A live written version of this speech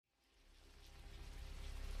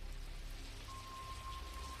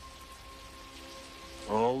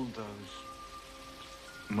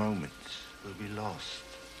moments will be lost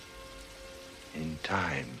in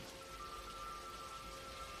time.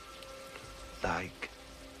 Like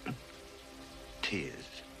tears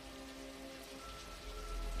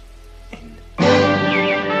in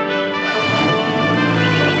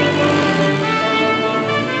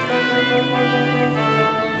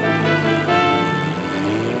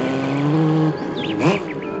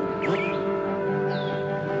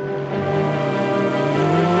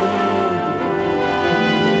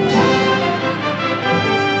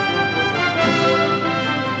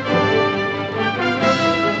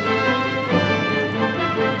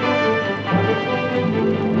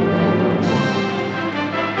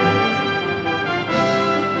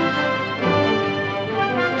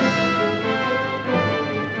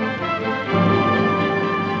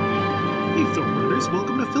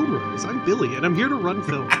and I'm here to run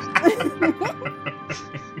films.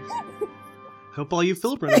 Hope all you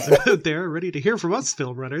film runners out there are ready to hear from us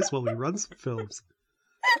film runners while we run some films.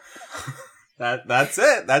 That's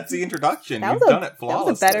it. That's the introduction. You've done it flawlessly.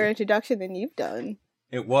 That was a better introduction than you've done.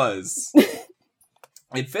 It was.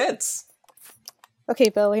 It fits. Okay,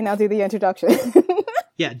 Billy, now do the introduction.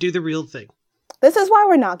 Yeah, do the real thing. This is why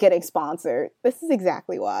we're not getting sponsored. This is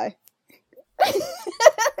exactly why.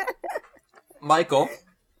 Michael.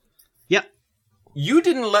 Yep. You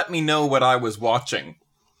didn't let me know what I was watching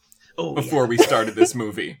before we started this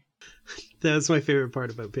movie. That was my favorite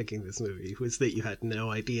part about picking this movie, was that you had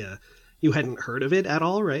no idea. You hadn't heard of it at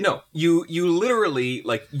all, right? No, you literally,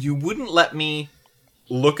 like, you wouldn't let me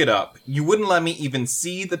look it up. You wouldn't let me even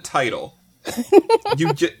see the title.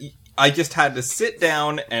 I just had to sit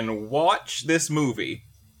down and watch this movie.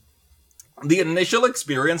 The initial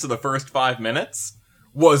experience of the first 5 minutes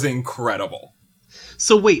was incredible.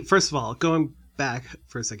 So wait, first of all, going back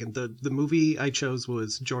for a second, the movie I chose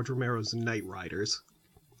was George Romero's Knight Riders.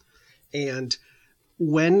 And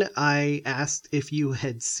when I asked if you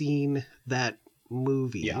had seen that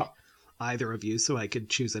movie, either of you, so I could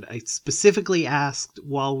choose it, I specifically asked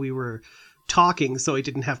while we were talking so I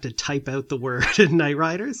didn't have to type out the word Knight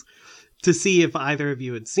Riders to see if either of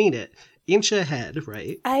you had seen it. Inch ahead,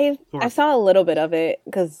 right? I saw a little bit of it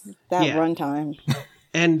because that runtime.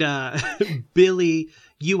 And Billy,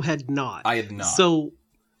 you had not. I had not. So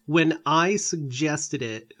when I suggested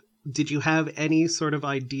it, did you have any sort of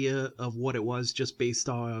idea of what it was just based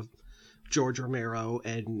on George Romero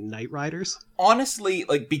and Knight Riders? Honestly,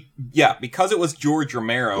 like, because it was George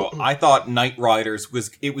Romero, I thought Knight Riders was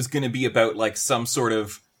going to be about, like, some sort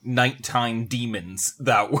of nighttime demons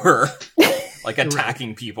that were, like,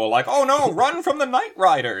 attacking people. Like, oh no, run from the Knight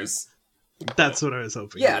Riders! That's what I was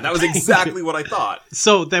hoping. Yeah, that was exactly what I thought.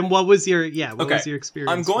 So then what was your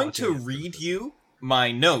experience? I'm going to read you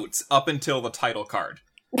my notes up until the title card.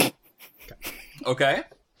 Okay?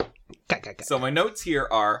 So my notes here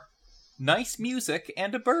are: nice music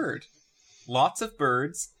and a bird. Lots of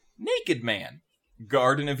birds. Naked man.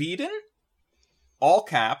 Garden of Eden. All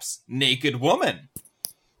caps. Naked woman.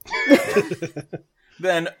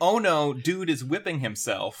 Then, oh no, dude is whipping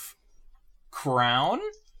himself. Crown.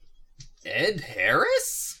 Ed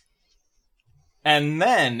Harris? And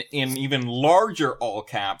then, in even larger all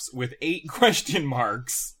caps, with 8 question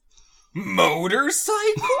marks,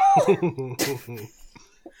 motorcycle?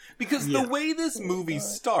 Because the way this movie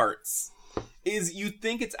starts is you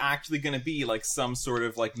think it's actually going to be like some sort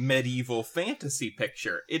of like medieval fantasy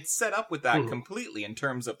picture. It's set up with that completely in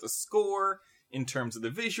terms of the score, in terms of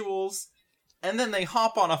the visuals, and then they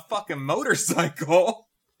hop on a fucking motorcycle.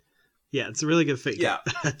 Yeah, it's a really good fake at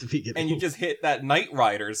the beginning. And you just hit that Knight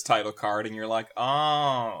Riders title card and you're like,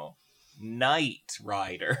 oh, Knight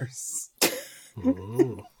Riders.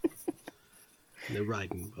 Oh. They're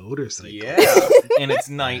riding motorcycles. Yeah, and it's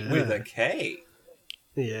Knight with a K.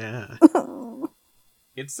 Yeah.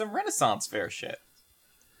 It's some Renaissance fair shit.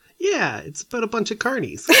 Yeah, it's about a bunch of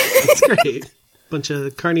carnies. It's great. Bunch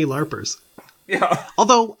of carny LARPers. Yeah.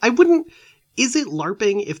 Although, I wouldn't... Is it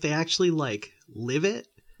LARPing if they actually, like, live it?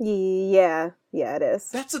 Yeah, it is.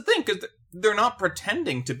 That's the thing, because they're not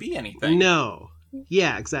pretending to be anything. No.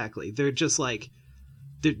 Yeah, exactly. They're just like...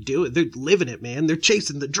 They're living it, man. They're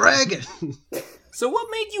chasing the dragon. So what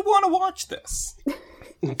made you want to watch this?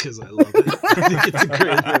 Because I love it. I think it's a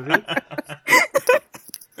great movie.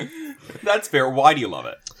 That's fair. Why do you love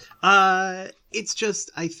it? It's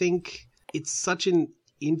just, I think it's such an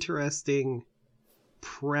interesting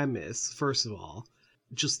premise, first of all.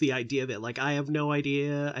 Just the idea that, like, I have no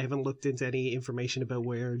idea. I haven't looked into any information about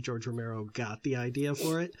where George Romero got the idea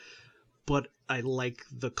for it. But I like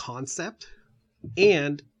the concept.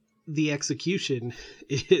 And the execution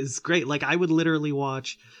is great. Like, I would literally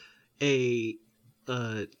watch a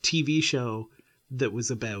TV show that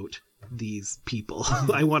was about these people.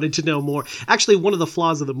 I wanted to know more. Actually, one of the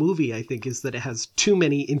flaws of the movie, I think, is that it has too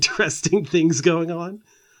many interesting things going on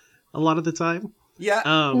a lot of the time. Yeah.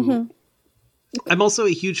 I'm also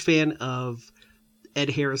a huge fan of Ed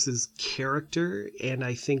Harris's character, and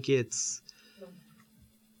I think it's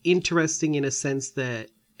interesting in a sense that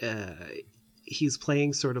he's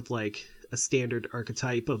playing sort of like a standard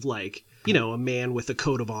archetype of like, you know, a man with a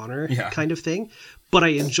code of honor kind of thing. But I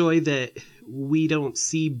enjoy that we don't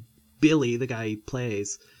see Billy, the guy he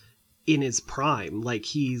plays, in his prime. Like,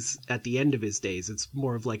 he's at the end of his days. It's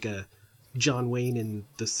more of like a John Wayne and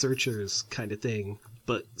the Searchers kind of thing,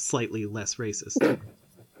 but slightly less racist.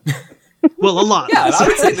 Well, a lot. Yeah, I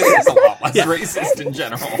would say this is a lot less racist in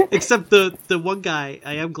general. Except the one guy,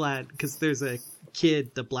 I am glad, because there's a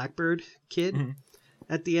kid, the Blackbird kid,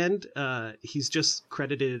 at the end. He's just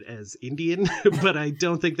credited as Indian, but I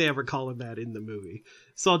don't think they ever call him that in the movie.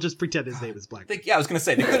 So I'll just pretend his name is Blackbird. I was going to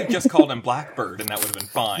say, they could have just called him Blackbird and that would have been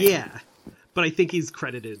fine. Yeah, but I think he's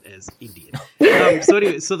credited as Indian. So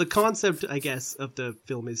anyway, so the concept, I guess, of the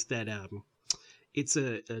film is that it's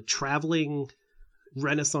a traveling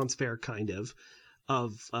Renaissance fair kind of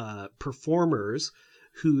performers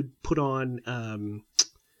who put on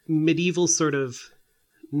medieval sort of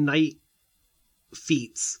night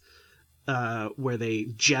feats where they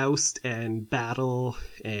joust and battle,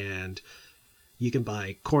 and you can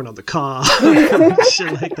buy corn on the cob,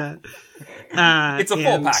 shit like that. It's a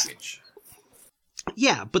full package.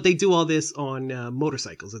 Yeah, but they do all this on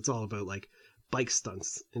motorcycles. It's all about like bike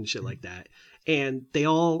stunts and shit like that. And they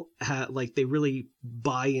all have like, they really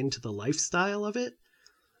buy into the lifestyle of it.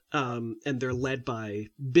 And they're led by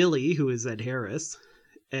Billy, who is Ed Harris.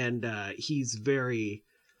 And he's very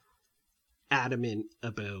adamant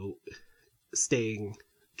about staying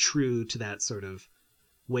true to that sort of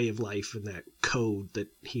way of life and that code that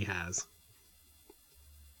he has.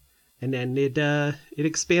 And then it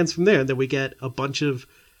expands from there, and then we get a bunch of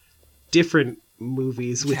different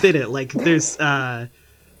movies within it. Like, there's at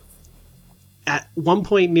one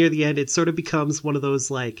point near the end, it sort of becomes one of those,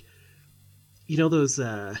 like, you know, those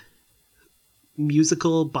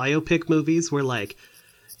musical biopic movies where, like,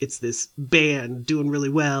 it's this band doing really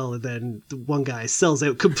well, and then the one guy sells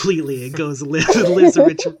out completely and goes and lives a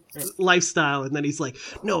rich lifestyle, and then he's like,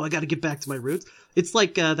 no, I got to get back to my roots. It's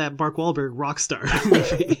like that Mark Wahlberg Rockstar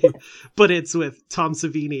movie, but it's with Tom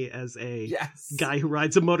Savini as a guy who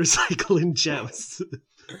rides a motorcycle in jousts.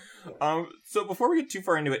 So before we get too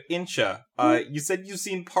far into it, Incha, you said you've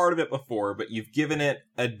seen part of it before, but you've given it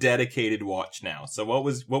a dedicated watch now. So what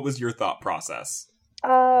was your thought process?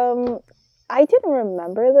 I didn't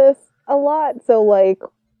remember this a lot, so like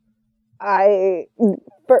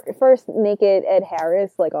first naked Ed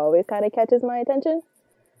Harris like always kind of catches my attention.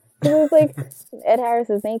 Because it's like, Ed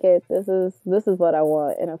Harris is naked. This is what I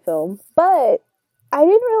want in a film. But I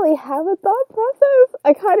didn't really have a thought process.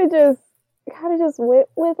 I kind of just went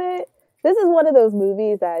with it. This is one of those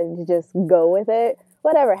movies that you just go with it.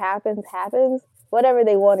 Whatever happens, happens. Whatever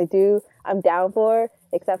they want to do, I'm down for.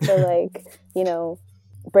 Except for like, you know,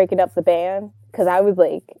 breaking up the band. Because I was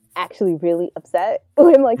like actually really upset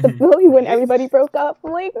when everybody broke up.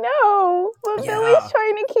 I'm like, no, but Billy's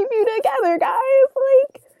trying to keep you together, guys.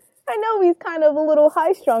 Like, I know he's kind of a little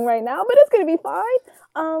high strung right now, but it's gonna be fine.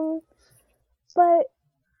 But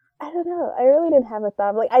I don't know. I really didn't have a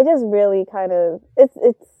thought. Like, I just really kind of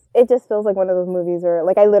it just feels like one of those movies where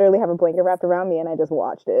like I literally have a blanket wrapped around me and I just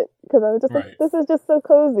watched it because I was just like, this is just so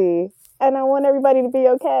cozy, and I want everybody to be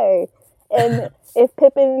okay. And if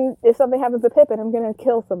something happens to Pippin, I'm gonna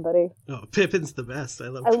kill somebody. Oh, Pippin's the best. I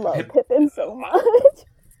love Pippin so much.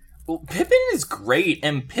 Well, Pippin is great,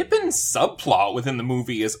 and Pippin's subplot within the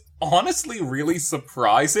movie is honestly really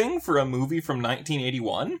surprising for a movie from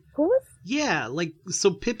 1981. Who was? Yeah, like,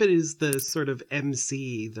 so Pippin is the sort of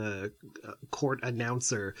MC, the court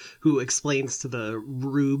announcer, who explains to the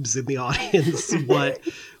rubes in the audience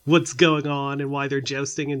what's going on and why they're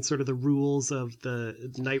jousting and sort of the rules of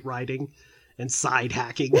the night riding and side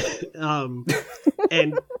hacking.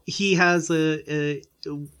 And he has a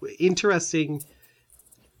interesting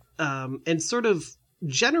and sort of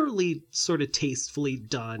generally sort of tastefully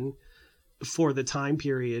done for the time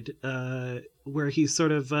period where he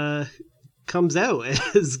sort of comes out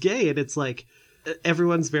as gay, and it's like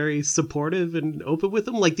everyone's very supportive and open with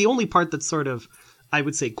him. Like, the only part that's sort of, I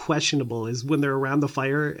would say, questionable is when they're around the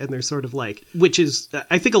fire and they're sort of like, which is,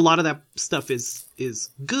 I think a lot of that stuff is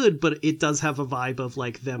good, but it does have a vibe of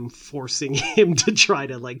like them forcing him to try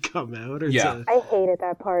to like come out. I hated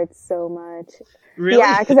that part so much. Really?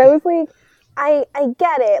 Yeah, because I was like, I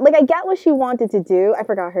get it. Like, I get what she wanted to do. I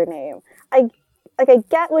forgot her name. I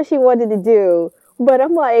get what she wanted to do But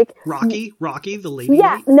I'm like... Rocky, the lady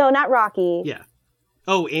Yeah, knight? no, not Rocky. Yeah.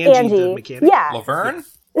 Oh, Angie, the mechanic? Yeah. Laverne?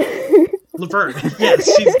 Laverne.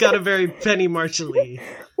 Yes, she's got a very Penny Marshall-y.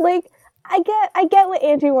 Like, I get what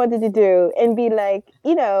Angie wanted to do and be like,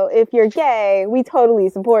 you know, if you're gay, we totally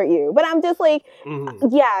support you. But I'm just like,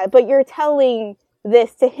 yeah, but you're telling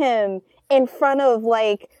this to him in front of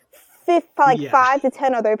like 5 to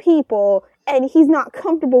 10 other people, and he's not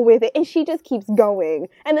comfortable with it, and she just keeps going.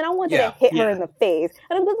 And then I wanted to hit her in the face.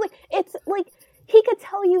 And I'm just like, it's like, he could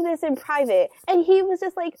tell you this in private, and he was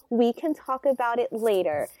just like, we can talk about it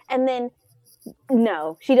later. And then,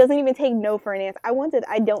 no, she doesn't even take no for an answer.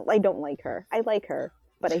 I don't like her. I like her,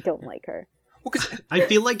 but I don't like her. I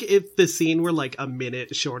feel like if the scene were like a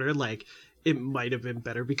minute shorter, like, it might have been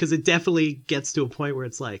better, because it definitely gets to a point where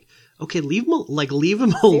it's like, okay, leave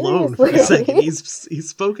him alone for a second. He's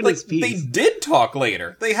spoken his piece. They did talk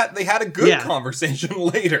later. They had a good conversation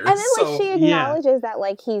later. And then she acknowledges that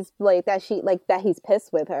that he's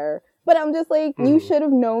pissed with her. But I'm just like, you should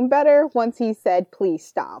have known better once he said, please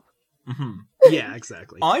stop. Mm-hmm. Yeah,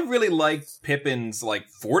 exactly. I really liked Pippin's like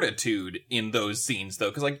fortitude in those scenes though,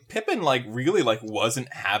 because like Pippin like really like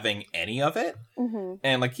wasn't having any of it,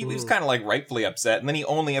 and like he was kind of like rightfully upset, and then he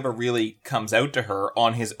only ever really comes out to her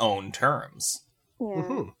on his own terms.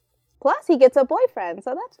 Yeah. Plus, he gets a boyfriend,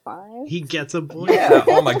 so that's fine. He gets a boyfriend. Yeah.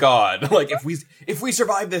 Oh my god! Like if we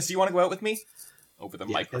survive this, you want to go out with me? Over the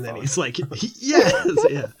microphone. And then he's like, yes,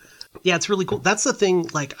 yeah. It's really cool. That's the thing.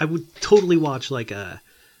 Like, I would totally watch like a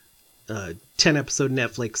 10-episode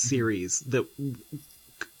Netflix series that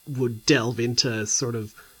would delve into sort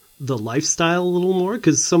of the lifestyle a little more,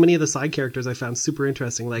 because so many of the side characters I found super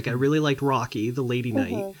interesting. Like, I really liked Rocky, the Lady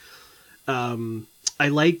Knight.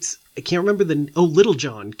 I can't remember Little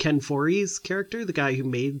John, Ken Foree's character, the guy who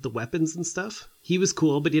made the weapons and stuff. He was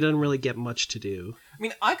cool, but he doesn't really get much to do. I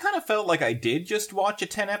mean, I kind of felt like I did just watch a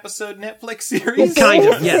 10-episode Netflix series. Kind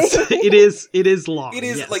of, yes. It is long. It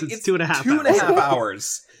is, yes, like, it's 2.5 2.5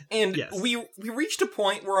 hours. And yes. we reached a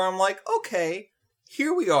point where I'm like, okay,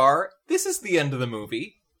 here we are. This is the end of the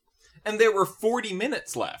movie. And there were 40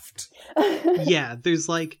 minutes left. Yeah, there's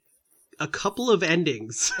like a couple of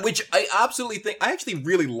endings. Which I absolutely think, I actually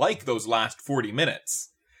really like those last 40 minutes.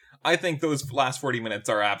 I think those last 40 minutes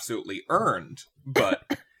are absolutely earned, but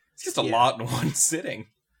it's just a lot in one sitting.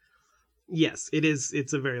 Yes, it is.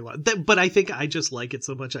 It's a very lot. But I think I just like it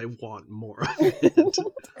so much I want more of it.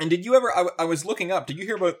 And did you ever, I was looking up, did you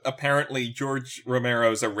hear about apparently George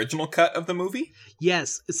Romero's original cut of the movie?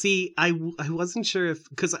 Yes. See, I wasn't sure if,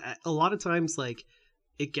 because a lot of times, like,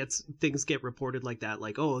 things get reported like that,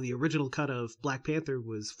 like, oh, the original cut of Black Panther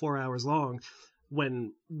was 4 hours long,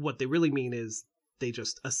 when what they really mean is they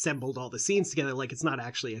just assembled all the scenes together. Like, it's not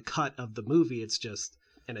actually a cut of the movie, it's just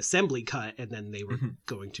an assembly cut, and then they were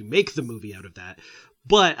going to make the movie out of that.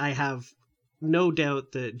 But I have no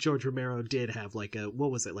doubt that George Romero did have like a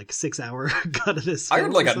 6-hour cut of this. I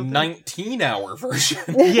heard like a 19-hour version.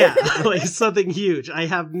 Yeah, like something huge. I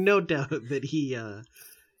have no doubt that he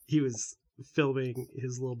was filming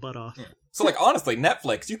his little butt off. Yeah. So like, honestly,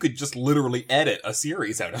 Netflix, you could just literally edit a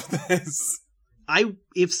series out of this.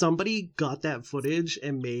 If somebody got that footage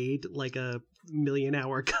and made like a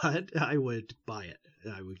 1,000,000-hour cut, I would buy it.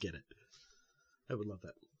 I would get it. I would love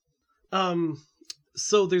that.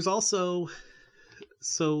 So there's also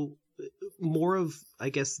more of, I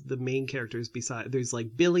guess, the main characters there's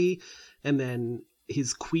like Billy, and then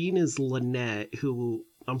his queen is Lynette, who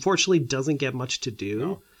unfortunately doesn't get much to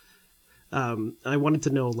do. No. I wanted to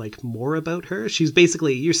know like more about her. She's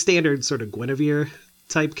basically your standard sort of Guinevere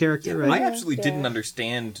type character, right? I actually didn't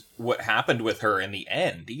understand what happened with her in the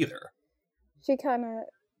end either. She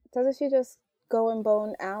doesn't she just go and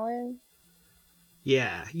bone Alan?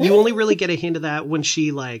 Yeah, you only really get a hint of that when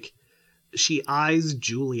she eyes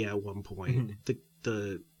Julia at one point,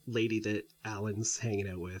 the lady that Alan's hanging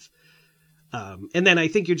out with, and then I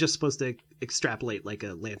think you're just supposed to extrapolate like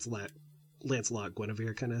a Lancelot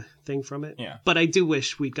Guinevere kind of thing from it. Yeah. But I do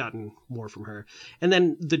wish we'd gotten more from her. And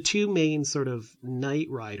then the two main sort of Knight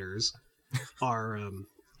Riders are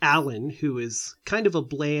Alan, who is kind of a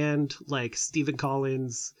bland, like Stephen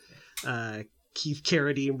Collins, Keith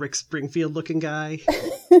Carradine, Rick Springfield looking guy.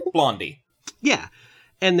 Blondie. Yeah.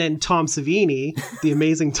 And then Tom Savini, the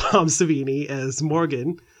amazing Tom Savini as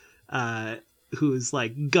Morgan, who's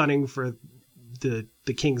like gunning for the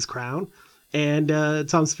King's Crown. And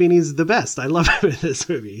Tom Savini's the best. I love him in this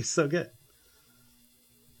movie. He's so good.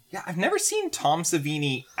 Yeah, I've never seen Tom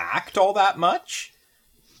Savini act all that much.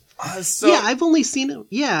 Yeah, I've only seen him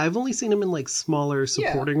in like smaller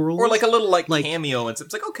supporting roles, or like a little like cameo, and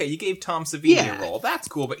it's like, okay, you gave Tom Savini a role, that's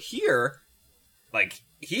cool. But here, like,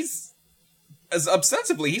 he's as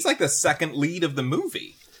ostensibly, he's like the second lead of the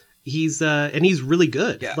movie. He's and he's really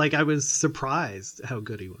good. Yeah. Like, I was surprised how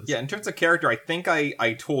good he was. Yeah, in terms of character, I think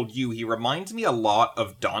I told you he reminds me a lot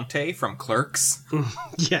of Dante from Clerks.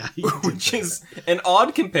 Yeah. Which is an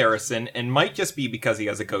odd comparison, and might just be because he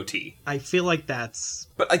has a goatee. I feel like that's...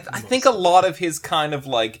 But I think a lot of his kind of,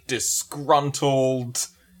 like, disgruntled,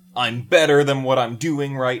 I'm better than what I'm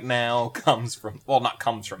doing right now, comes from... Well, not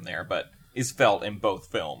comes from there, but is felt in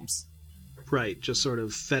both films. Right, just sort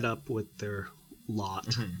of fed up with their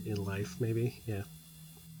lot in life, maybe. Yeah.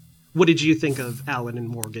 What did you think of Alan and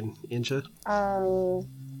Morgan, Inja?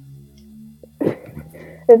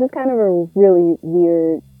 This is kind of a really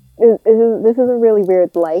weird... This is a really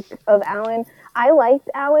weird like of Alan. I liked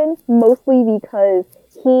Alan mostly because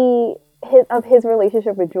of his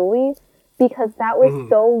relationship with Julie, because that was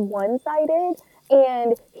so one-sided,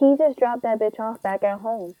 and he just dropped that bitch off back at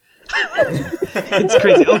home. It's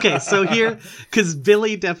crazy. Okay, so here, because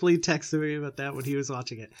Billy definitely texted me about that when he was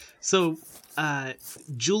watching it. So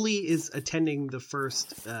Julie is attending the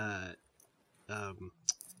first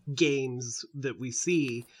games that we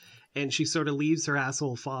see, and she sort of leaves her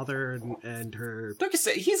asshole father and her... Don't you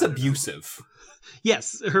say, he's abusive.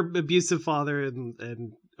 Yes, her abusive father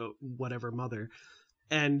and whatever mother,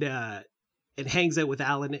 and hangs out with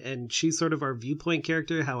Alan, and she's sort of our viewpoint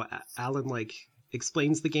character, how Alan, like,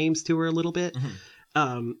 explains the games to her a little bit.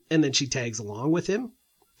 And then she tags along with him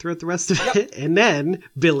throughout the rest of it. And then,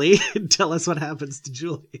 Billy, tell us what happens to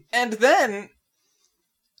Julie. And then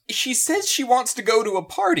she says she wants to go to a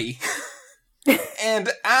party. And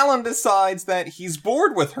Alan decides that he's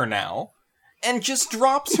bored with her now and just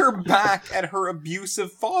drops her back at her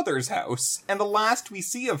abusive father's house. And the last we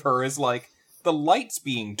see of her is, like, the lights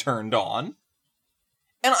being turned on.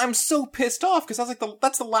 And I'm so pissed off, because I was like,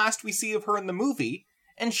 that's the last we see of her in the movie,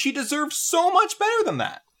 and she deserves so much better than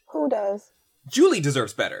that. Who does? Julie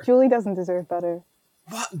deserves better. Julie doesn't deserve better.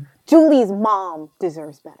 What? Julie's mom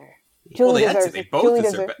deserves better. Julie they both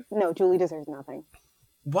deserve better. No, Julie deserves nothing.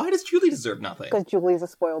 Why does Julie deserve nothing? Because Julie's a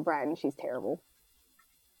spoiled brat and she's terrible.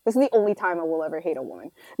 This is the only time I will ever hate a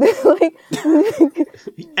woman. Like,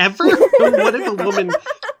 ever? What if a woman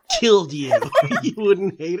killed you? You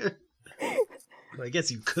wouldn't hate her? Well, I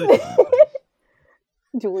guess you could.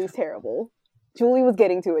 Julie's terrible. Julie was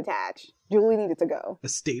getting too attached. Julie needed to go. A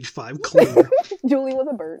stage 5 cleaner. Julie was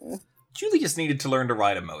a burden. Julie just needed to learn to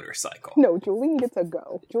ride a motorcycle. No, Julie needed to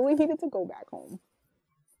go. Julie needed to go back home.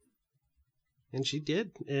 And she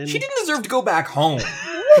did. And she didn't deserve to go back home.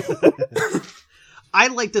 I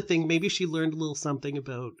like to think maybe she learned a little something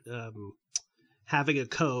about having a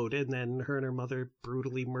code, and then her and her mother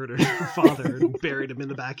brutally murdered her father and buried him in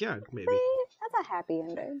the backyard, maybe. That's a happy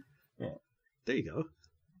ending. Yeah. There you go.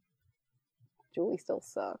 Julie still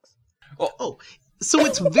sucks. Oh, so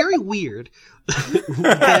it's very weird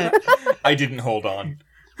that... I didn't hold on.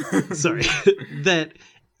 Sorry. That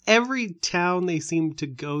every town they seem to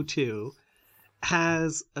go to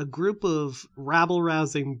has a group of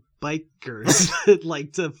rabble-rousing bikers that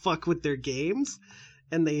like to fuck with their games,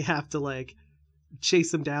 and they have to, like,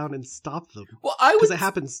 chase them down and stop them. Well, because it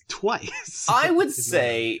happens twice. I would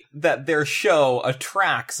say that their show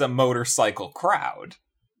attracts a motorcycle crowd.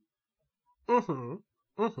 Mm-hmm.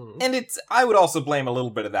 Mm-hmm. And I would also blame a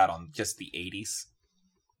little bit of that on just the 80s.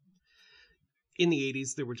 In the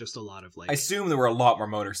 80s, there were just a lot of, like... I assume there were a lot more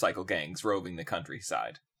motorcycle gangs roving the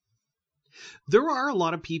countryside. There are a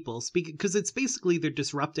lot of people speaking, because it's basically they're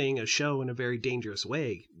disrupting a show in a very dangerous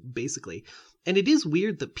way, basically. And it is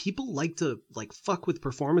weird that people like to, like, fuck with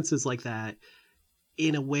performances like that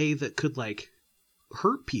in a way that could, like,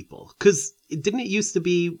 hurt people. Because didn't it used to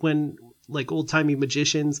be when, like, old-timey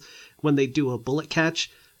magicians, when they do a bullet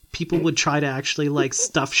catch, people would try to actually, like,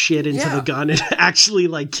 stuff shit into the gun and actually,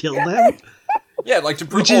 like, kill them? Yeah, like to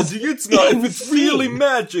prove, it's not, if it's really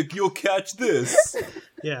magic, you'll catch this.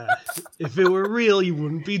 Yeah. If it were real, you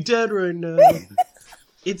wouldn't be dead right now.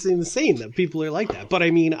 It's insane that people are like that. But I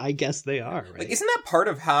mean, I guess they are, right? Like, isn't that part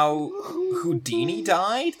of how Houdini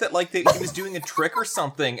died? That, like, he was doing a trick or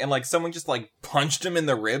something, and, like, someone just, like, punched him in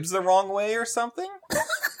the ribs the wrong way or something?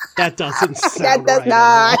 That doesn't sound that does right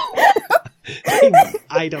not.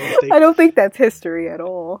 I don't think that's history at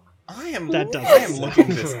all. I am looking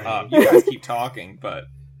this up. You guys keep talking, but...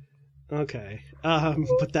 Okay.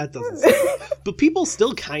 But that doesn't... But people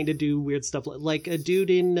still kind of do weird stuff. Like a dude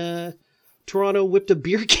in Toronto whipped a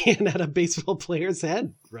beer can at a baseball player's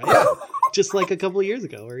head, right? Yeah. Just like a couple of years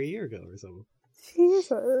ago, or a year ago, or something.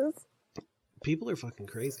 Jesus. People are fucking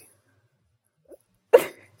crazy.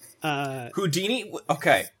 Houdini...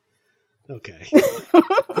 Okay. Okay.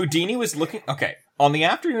 Houdini was looking... Okay. On the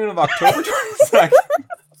afternoon of October 22nd...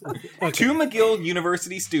 Okay. Two McGill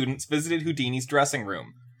University students visited Houdini's dressing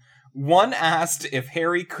room. One asked if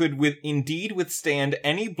Harry could indeed withstand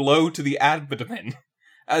any blow to the abdomen,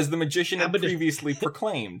 as the magician had previously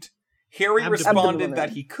proclaimed. Harry responded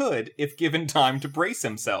that he could, if given time to brace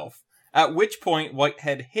himself, at which point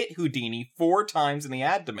Whitehead hit Houdini 4 times in the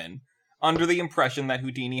abdomen, under the impression that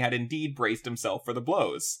Houdini had indeed braced himself for the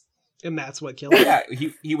blows. And that's what killed him? Yeah,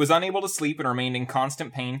 he was unable to sleep and remained in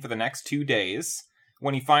constant pain for the next 2 days.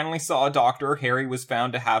 When he finally saw a doctor, Harry was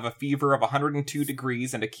found to have a fever of 102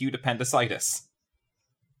 degrees and acute appendicitis.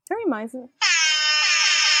 That reminds me.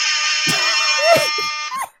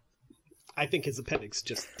 I think his appendix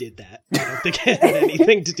just did that. I don't think it had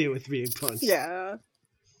anything to do with being punched. Yeah.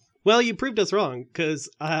 Well, you proved us wrong, because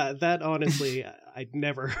that honestly, I'd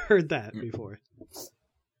never heard that before.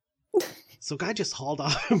 So guy just hauled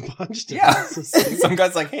off and punched him. Yeah. Some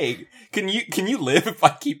guy's like, hey, can you live if I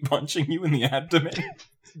keep punching you in the abdomen?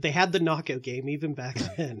 They had the knockout game even back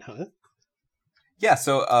then, huh? Yeah,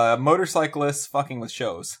 so motorcyclists fucking with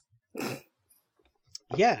shows.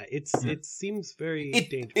 Yeah, it seems very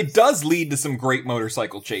dangerous. It does lead to some great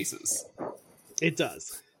motorcycle chases. It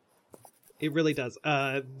does. It really does.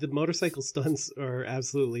 The motorcycle stunts are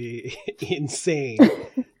absolutely insane.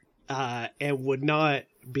 And would not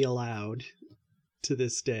be allowed to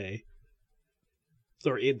this day,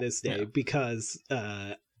 or in this day, because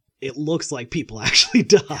it looks like people actually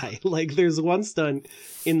die. Like, there's one stunt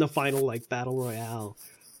in the final, like, battle royale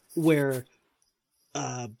where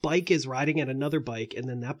a bike is riding at another bike, and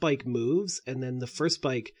then that bike moves, and then the first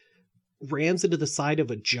bike rams into the side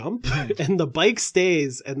of a jump, and the bike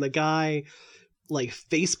stays, and the guy, like,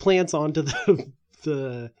 face plants onto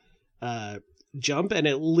the jump, and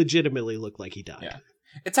it legitimately looked like he died. Yeah.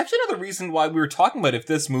 It's actually another reason why we were talking about if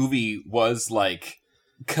this movie was, like,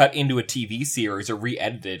 cut into a TV series or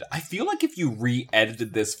re-edited. I feel like if you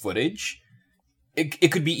re-edited this footage,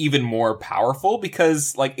 it could be even more powerful,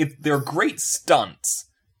 because, like, they're great stunts,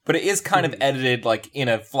 but it is kind of edited, like, in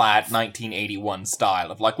a flat 1981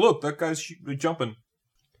 style of, like, look, that guy's jumping.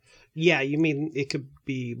 Yeah, you mean it could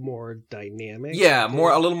be more dynamic? Yeah,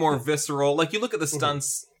 a little more visceral. Like, you look at the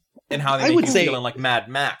stunts and how they make you feel in, like, Mad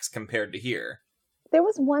Max compared to here. There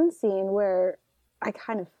was one scene where I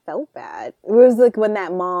kind of felt bad. It was like when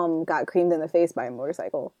that mom got creamed in the face by a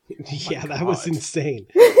motorcycle. Yeah, that was insane.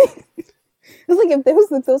 It was like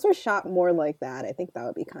if those were shot more like that, I think that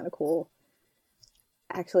would be kind of cool.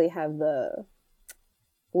 Actually have the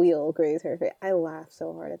wheel graze her face. I laughed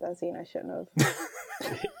so hard at that scene. I shouldn't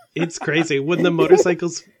have. It's crazy. When the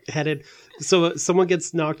motorcycle's headed... So someone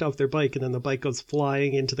gets knocked off their bike, and then the bike goes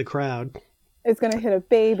flying into the crowd. It's going to hit a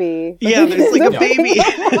baby. Yeah, there's like a baby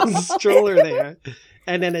stroller there.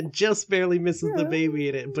 And then it just barely misses the baby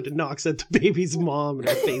in it, but it knocks at the baby's mom, and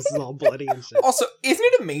her face is all bloody and shit. Also, isn't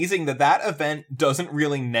it amazing that event doesn't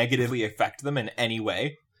really negatively affect them in any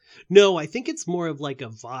way? No, I think it's more of like a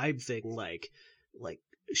vibe thing, like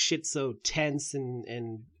shit's so tense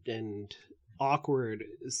and awkward,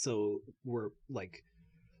 so we're like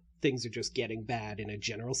things are just getting bad in a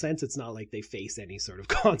general sense. It's not like they face any sort of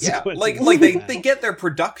consequences. Yeah, like they get their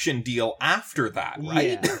production deal after that,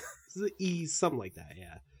 right? Yeah. Something like that,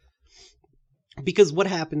 yeah. Because what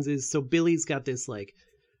happens is, so Billy's got this, like,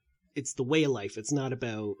 it's the way of life. It's not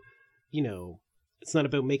about, it's not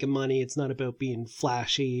about making money. It's not about being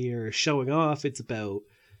flashy or showing off. It's about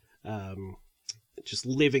just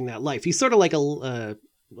living that life. He's sort of like a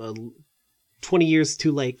 20 years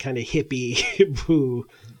too late kind of hippie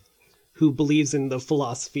who believes in the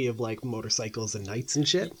philosophy of, like, motorcycles and knights and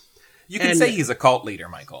shit. You can say he's a cult leader,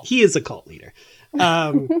 Michael. He is a cult leader.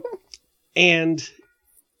 And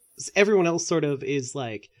everyone else sort of is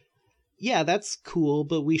like, yeah, that's cool,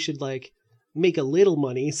 but we should, like, make a little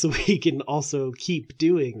money so we can also keep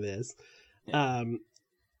doing this. And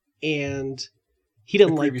he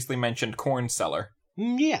doesn't like... previously mentioned corn seller.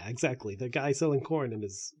 Yeah, exactly. The guy selling corn and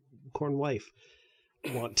his corn wife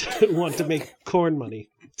want to make corn money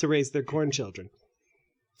to raise their corn children.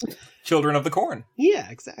 Children of the Corn. Yeah,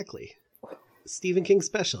 exactly. Stephen King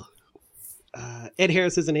special. Ed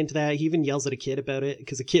Harris isn't into that. He even yells at a kid about it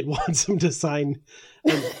because a kid wants him to sign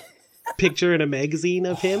a picture in a magazine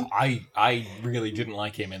of him. I really didn't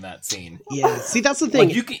like him in that scene. Yeah, see, that's the thing.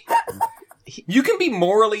 Like, you can be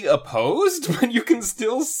morally opposed, but you can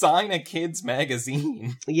still sign a kid's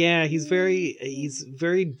magazine. Yeah, he's very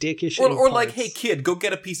dickish. Or like, hey kid, go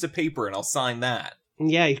get a piece of paper and I'll sign that.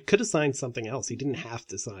 Yeah, he could have signed something else. He didn't have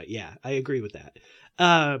to sign. Yeah, I agree with that.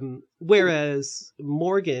 Whereas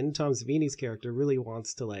Morgan, Tom Savini's character, really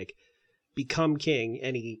wants to, like, become king,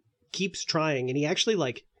 and he keeps trying, and he actually,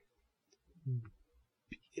 like,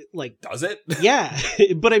 like, does it? Yeah.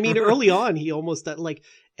 But I mean, early on, he almost, like,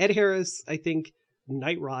 Ed Harris, I think,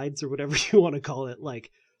 night rides or whatever you want to call it,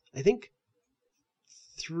 like, I think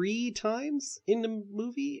 3 times in the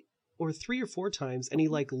movie, or 3 or 4 times, and he,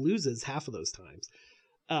 like, loses half of those times.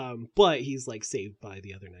 But he's, like, saved by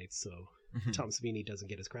the other knights, so Tom Savini doesn't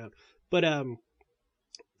get his crown. But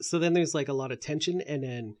so then there's, like, a lot of tension, and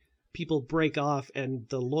then people break off, and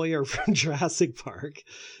the lawyer from Jurassic Park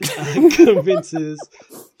convinces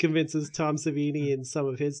Tom Savini and some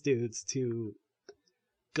of his dudes to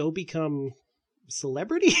go become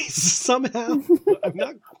celebrities somehow. I'm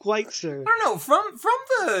not quite sure. I don't know. From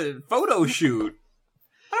the photo shoot,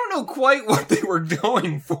 I don't know quite what they were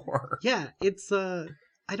going for. Yeah, it's I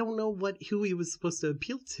don't know who he was supposed to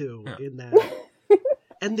appeal to in that.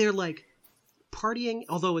 And they're like partying,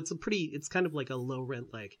 although it's kind of like a low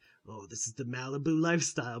rent, like, oh, this is the Malibu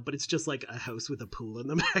lifestyle, but it's just like a house with a pool in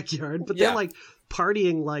the backyard. But they're like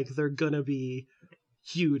partying like they're gonna be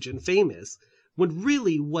huge and famous, when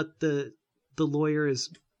really what the lawyer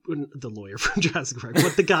from Jurassic Park,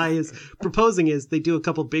 what the guy is proposing is they do a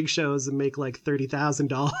couple big shows and make like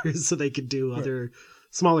 $30,000 so they could do other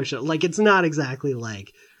smaller shows. Like, it's not exactly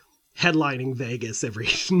like headlining Vegas every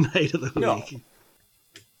night of the week.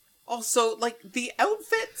 Also, like, the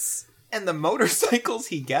outfits and the motorcycles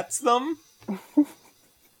he gets them,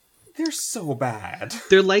 they're so bad.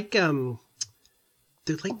 They're like that.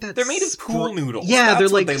 They're made of pool noodles. Yeah, that's they're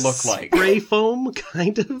what like they look like. Spray foam,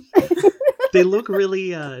 kind of. They look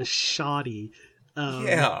really shoddy.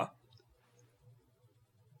 Yeah.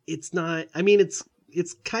 It's not. I mean, it's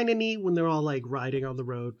kind of neat when they're all like riding on the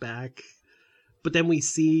road back, but then we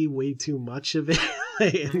see way too much of it,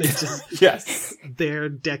 and they're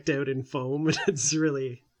decked out in foam, and it's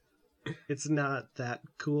not that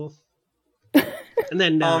cool. And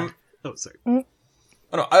then, oh, sorry. Oh,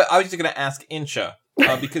 no, I was just going to ask Incha,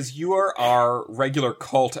 because you are our regular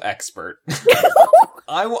cult expert.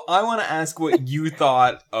 I want to ask what you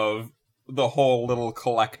thought of the whole little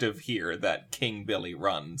collective here that King Billy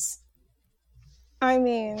runs. I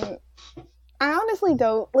mean, I honestly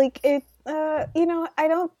don't, like, it, I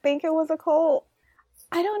don't think it was a cult.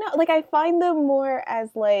 I don't know, like, I find them more as,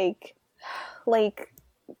 like,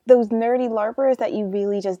 those nerdy LARPers that you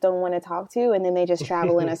really just don't want to talk to, and then they just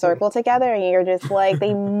travel in a circle together, and you're just like,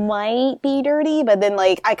 they might be dirty, but then,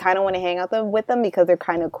 like, I kind of want to hang out with them because they're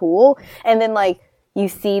kind of cool, and then, like, you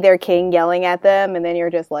see their king yelling at them, and then you're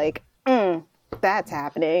just like, that's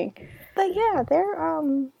happening. But yeah, they're,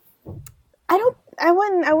 I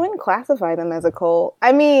wouldn't classify them as a cult.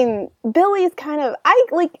 I mean, Billy's kind of,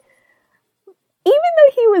 even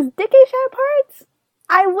though he was dickish at parts,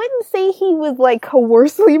 I wouldn't say he was, like,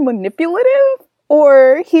 coercively manipulative,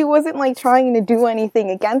 or he wasn't, like, trying to do anything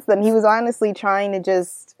against them. He was honestly trying to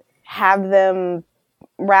just have them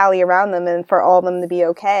rally around them and for all of them to be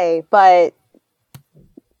okay, but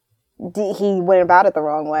he went about it the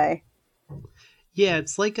wrong way. Yeah,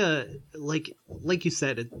 it's like like you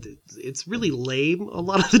said, it's really lame a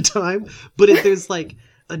lot of the time, but there's, like,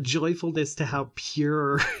 a joyfulness to how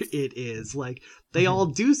pure it is. Like, they all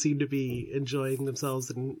do seem to be enjoying themselves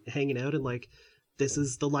and hanging out, and, like, this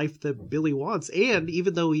is the life that Billy wants. And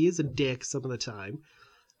even though he is a dick some of the time,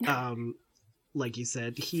 like you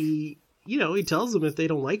said, he tells them if they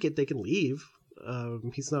don't like it, they can leave.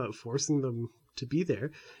 He's not forcing them to be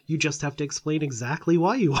there. You just have to explain exactly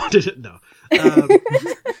why you wanted it. No.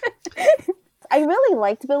 I really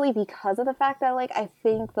liked Billy because of the fact that, like, I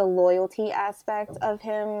think the loyalty aspect of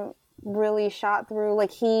him really shot through.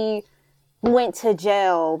 Like, he went to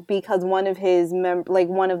jail because one of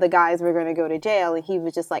the guys were going to go to jail, and he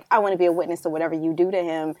was just like, I want to be a witness to whatever you do to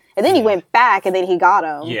him. And then he went back, and then he got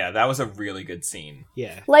him. Yeah, that was a really good scene.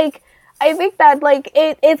 Yeah. Like, I think that, like,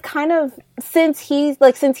 it's kind of, since he's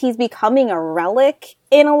becoming a relic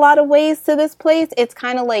in a lot of ways to this place, it's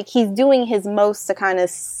kind of like he's doing his most to kind of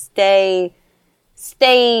stay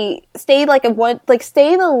the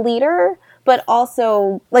leader, but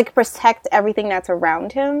also, like, protect everything that's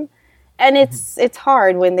around him. And it's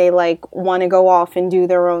hard when they, like, want to go off and do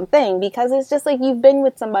their own thing, because it's just like, you've been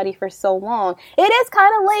with somebody for so long. It is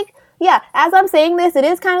kind of like, yeah, as I'm saying this, it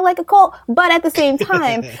is kind of like a cult, but at the same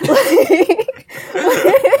time,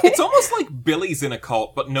 it's almost like Billy's in a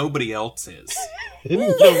cult, but nobody else is.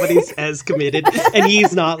 Nobody's as committed, and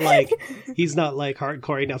he's not like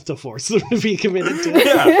hardcore enough to force them to be committed to it.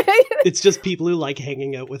 Yeah. It's just people who like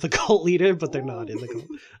hanging out with a cult leader, but they're not in the cult.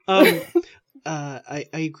 I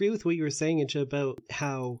agree with what you were saying, Incha, about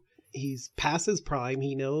how he's past his prime.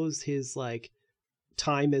 He knows his, like,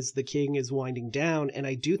 time as the king is winding down, and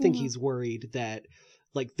I do think he's worried that,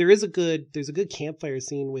 like, there's a good campfire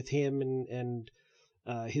scene with him and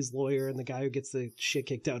his lawyer and the guy who gets the shit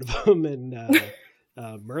kicked out of him, and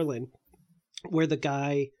Merlin, where the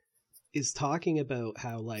guy is talking about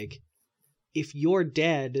how, like, if you're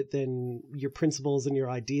dead, then your principles and your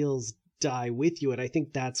ideals die with you. And I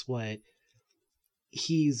think that's what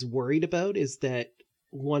he's worried about, is that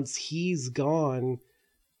once he's gone,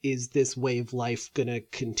 is this way of life going to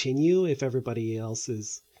continue if everybody else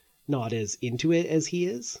is not as into it as he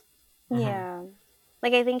is? Yeah.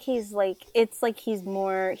 Like, I think he's like, it's like he's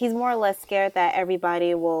more or less scared that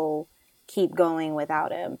everybody will keep going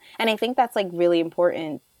without him. And I think that's like really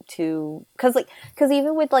important to, because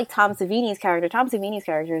even with like Tom Savini's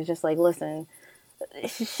character is just like, listen,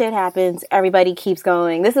 shit happens, everybody keeps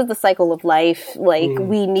going, this is the cycle of life, like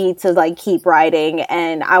we need to like keep riding,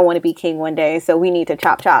 and I want to be king one day, so we need to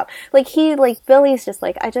chop. Like Billy's just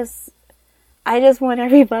like, I just want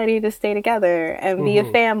everybody to stay together and be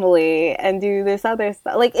a family and do this other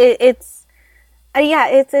stuff. Like it's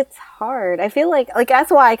hard. I feel like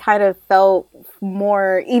that's why I kind of felt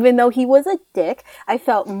more, even though he was a dick, I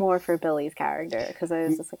felt more for Billy's character, because I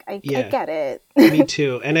was just like, I get it. Me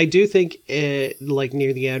too. And I do think like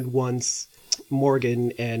near the end, once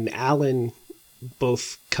Morgan and Alan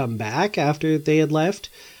both come back after they had left,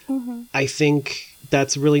 I think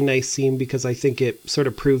that's a really nice scene, because I think it sort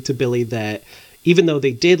of proved to Billy that even though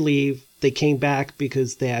they did leave, they came back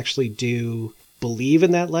because they actually do believe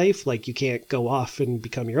in that life. Like, you can't go off and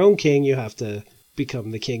become your own king. You have to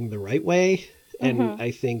become the king the right way. And I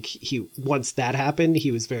think once that happened, he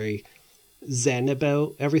was very zen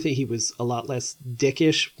about everything. He was a lot less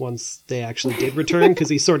dickish once they actually did return, because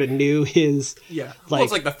he sort of knew his... Yeah. Well,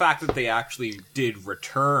 it's like the fact that they actually did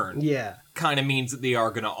return kind of means that they are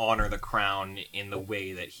going to honor the crown in the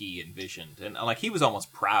way that he envisioned. And like, he was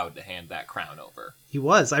almost proud to hand that crown over. He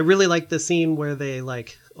was. I really like the scene where they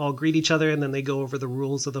like all greet each other and then they go over the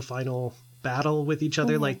rules of the final battle with each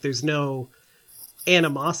other. Like, there's no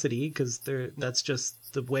animosity, because that's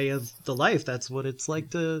just the way of the life. That's what it's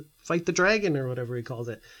like to fight the dragon, or whatever he calls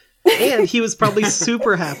it. And he was probably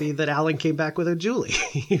super happy that Alan came back with a Julie.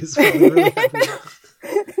 He was probably really happy.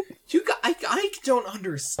 I don't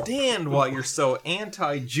understand why you're so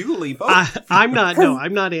anti-Julie. I'm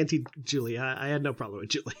not anti-Julie. I had no problem with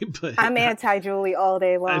Julie, but I'm anti-Julie all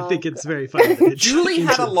day long. I think it's very funny that Julie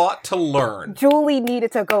had a lot to learn. Julie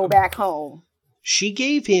needed to go back home. She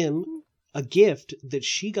gave him a gift that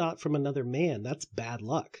she got from another man. That's bad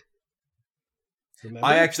luck. Remember?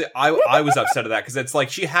 I was upset at that, because it's like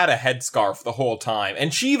she had a headscarf the whole time,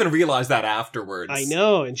 and she even realized that afterwards. I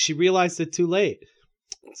know, and she realized it too late.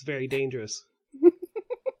 It's very dangerous.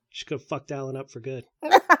 She could have fucked Alan up for good.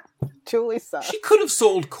 Julie sucks. She could have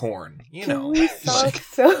sold corn, you know. Julie sucks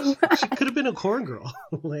so much. She could have been a corn girl.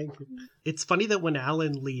 Like, it's funny that when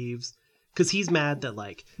Alan leaves, because he's mad that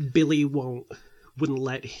like Billy wouldn't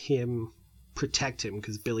let him protect him,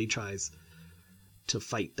 because Billy tries to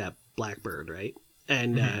fight that Blackbird, right?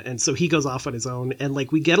 And so he goes off on his own, and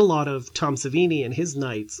like we get a lot of Tom Savini and his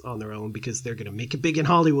knights on their own, because they're gonna make it big in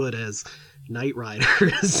Hollywood as Knight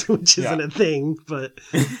Riders, which isn't a thing, but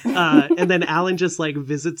and then Alan just like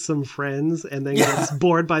visits some friends and then gets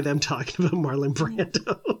bored by them talking about Marlon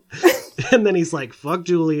Brando. And then he's like, fuck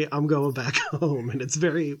Julie, I'm going back home. And it's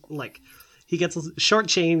very like, he gets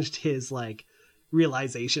shortchanged his like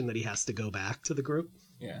realization that he has to go back to the group.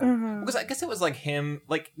 Yeah. Because I guess it was like him,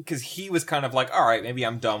 like, because he was kind of like, all right, maybe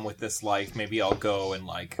I'm done with this life. Maybe I'll go and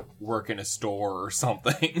like work in a store or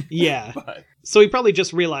something. Yeah. But... So he probably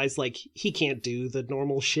just realized like he can't do the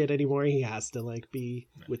normal shit anymore. He has to like be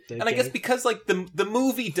with the And I guess because like the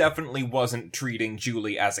movie definitely wasn't treating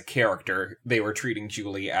Julie as a character. They were treating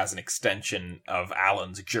Julie as an extension of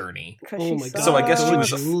Alan's journey. Oh my god. So I guess she was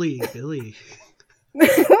Julie, Billy.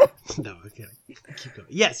 No, okay. Keep going.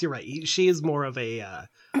 Yes, you're right. She is more of a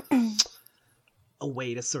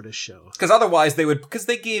way to sort of show. Because otherwise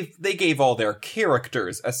they gave all their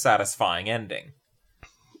characters a satisfying ending.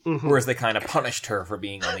 Whereas they kind of punished her for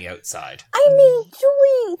being on the outside. I mean,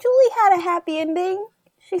 Julie had a happy ending.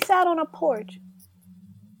 She sat on a porch.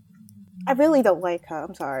 I really don't like her.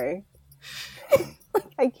 I'm sorry.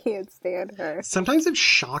 I can't stand her. Sometimes it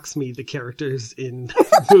shocks me, the characters in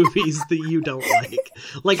movies that you don't like.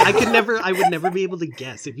 Like, I would never be able to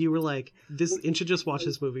guess. If you were like, Incha just watched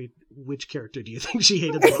this movie, which character do you think she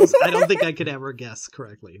hated the most? I don't think I could ever guess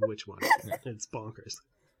correctly which one. It's bonkers.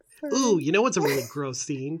 Ooh, you know what's a really gross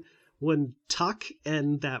scene? When Tuck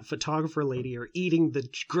and that photographer lady are eating the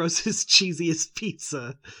grossest, cheesiest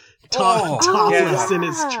pizza topless in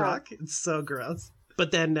his truck. It's so gross.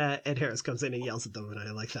 But then Ed Harris comes in and yells at them, and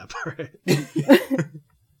I like that part.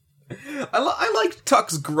 I liked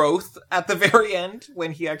Tuck's growth at the very end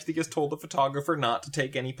when he actually just told the photographer not to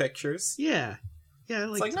take any pictures. Yeah. Yeah,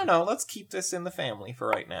 It's like, no, let's keep this in the family for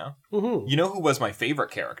right now. Mm-hmm. You know who was my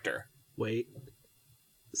favorite character? Wait.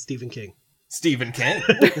 Stephen King. Stephen King.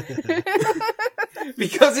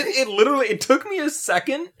 Because it literally, it took me a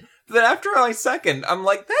second, but after I second, I'm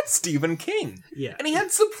like, that's Stephen King. Yeah. And he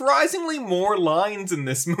had surprisingly more lines in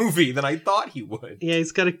this movie than I thought he would. Yeah,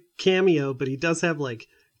 he's got a cameo, but he does have like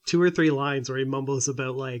 2 or 3 lines where he mumbles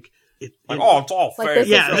about like... It's all Like, fake. this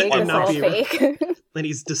Yeah, is fake, it it's not all be fake. And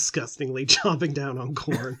he's disgustingly chomping down on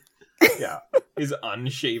corn. Yeah. His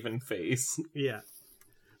unshaven face. Yeah.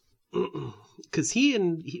 Because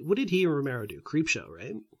what did he and Romero do? Creepshow,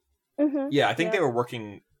 right? Mm-hmm. Yeah, I think they were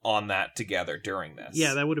working on that together during this.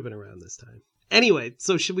 Yeah, that would have been around this time. Anyway,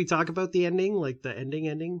 so should we talk about the ending? Like the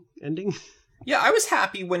ending? Yeah, I was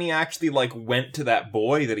happy when he actually, like, went to that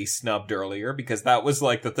boy that he snubbed earlier, because that was,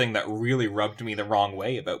 like, the thing that really rubbed me the wrong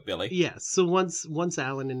way about Billy. Yeah, so once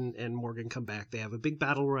Alan and Morgan come back, they have a big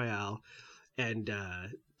battle royale, and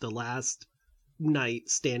the last knight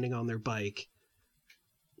standing on their bike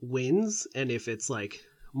wins, and if it's, like,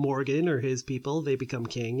 Morgan or his people, they become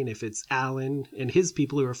king, and if it's Alan and his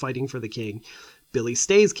people who are fighting for the king, Billy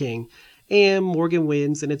stays king. And Morgan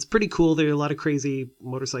wins, and it's pretty cool. There are a lot of crazy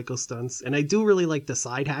motorcycle stunts. And I do really like the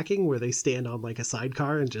side hacking where they stand on like a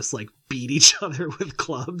sidecar and just like beat each other with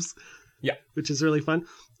clubs. Yeah. Which is really fun.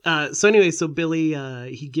 So anyway, so Billy,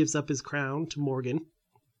 he gives up his crown to Morgan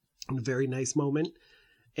in a very nice moment.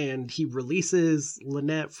 And he releases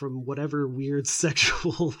Lynette from whatever weird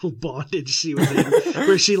sexual bondage she was in,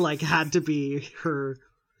 where she like had to be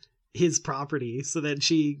his property. So then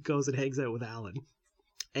she goes and hangs out with Alan.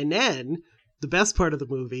 And then the best part of the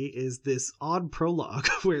movie is this odd prologue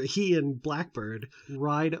where he and Blackbird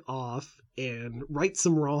ride off and right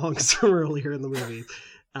some wrongs from earlier in the movie.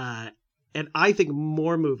 And I think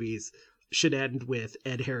more movies should end with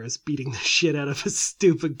Ed Harris beating the shit out of a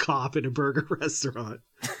stupid cop in a burger restaurant.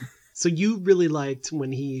 So you really liked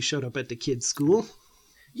when he showed up at the kid's school?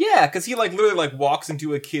 Yeah, because he like literally like walks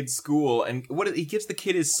into a kid's school and he gives the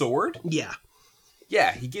kid his sword? Yeah.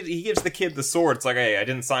 Yeah, he gives the kid the sword. It's like, hey, I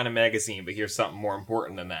didn't sign a magazine, but here's something more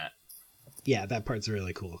important than that. Yeah, that part's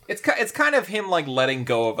really cool. It's kind of him like letting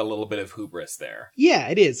go of a little bit of hubris there. Yeah,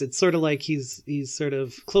 it is. It's sort of like he's sort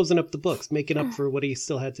of closing up the books, making up for what he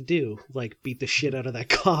still had to do, like beat the shit out of that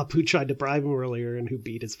cop who tried to bribe him earlier and who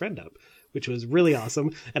beat his friend up, which was really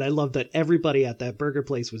awesome. And I love that everybody at that burger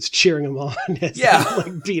place was cheering him on as he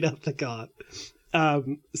like beat up the cop.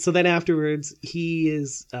 So then afterwards, he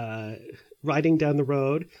is riding down the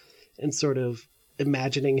road and sort of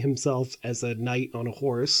imagining himself as a knight on a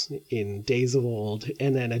horse in days of old,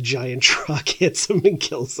 and then a giant truck hits him and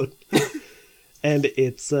kills him. And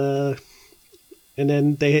it's and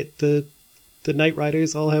then they hit the Knight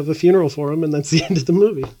Riders all have a funeral for him, and that's the end of the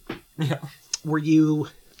movie. Yeah. Were you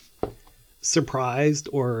surprised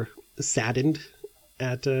or saddened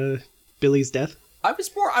at Billy's death? I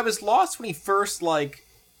was lost when he first like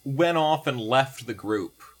went off and left the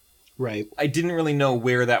group. Right. I didn't really know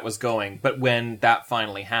where that was going, but when that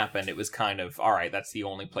finally happened, it was kind of, all right, that's the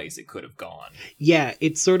only place it could have gone. Yeah,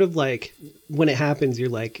 it's sort of like, when it happens, you're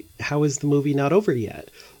like, how is the movie not over yet?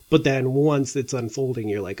 But then once it's unfolding,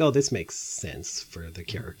 you're like, oh, this makes sense for the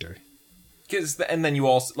character. And then you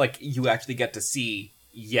also, like, you actually get to see,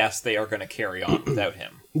 yes, they are going to carry on without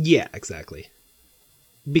him. Yeah, exactly.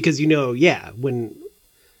 Because exactly.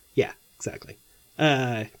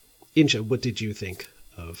 Insha, what did you think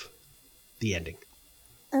of the ending?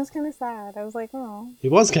 I was kind of sad. I was like, oh.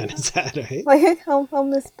 It was kind of sad, right? Like, I'll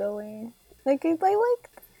miss Billy. Like, I liked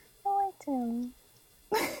him.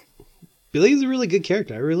 Billy's a really good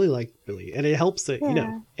character. I really like Billy. And it helps that,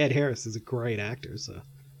 Ed Harris is a great actor, so.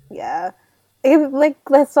 Yeah.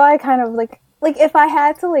 That's why I kind of, like, if I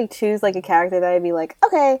had to, like, choose, like, a character that I'd be like,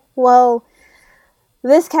 okay, well,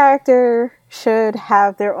 this character should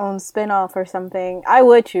have their own spin-off or something, I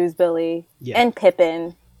would choose Billy and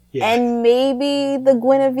Pippin. Yeah. And maybe the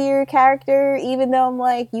Guinevere character, even though I'm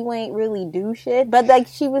like, you ain't really do shit. But, like,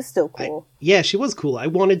 she was still cool. She was cool. I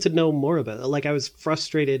wanted to know more about it. Like, I was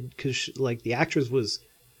frustrated because, like, the actress was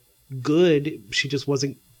good. She just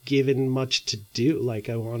wasn't given much to do. Like,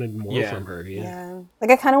 I wanted more from her. Yeah.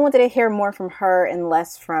 Like, I kind of wanted to hear more from her and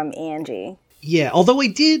less from Angie. Yeah, although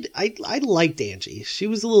I liked Angie. She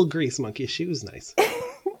was a little grease monkey. She was nice.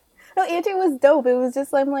 No, Angie was dope. It was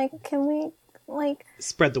just, I'm like, can we... like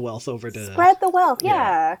spread the wealth over to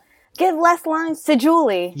yeah. Give less lines to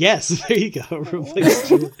Julie. Yes, there you go. Replace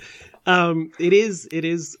Julie. It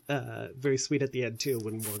is very sweet at the end too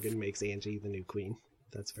when Morgan makes Angie the new queen.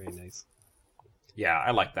 That's very nice. Yeah,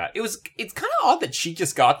 I like that. It's kind of odd that she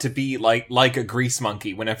just got to be like a grease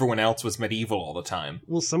monkey when everyone else was medieval all the time.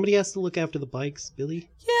 Well, somebody has to look after the bikes, Billy.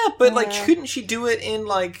 Yeah, but like, couldn't she do it in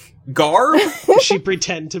like garb? She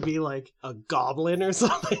pretend to be like a goblin or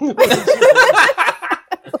something.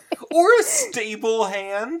 Or a stable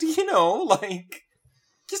hand, like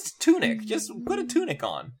just a tunic. Just put a tunic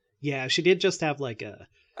on. Yeah, she did just have like a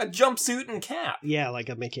jumpsuit and cap. Yeah, like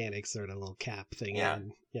a mechanic sort of little cap thing. Yeah.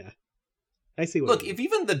 And, yeah. I see what Look, if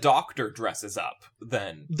even the doctor dresses up,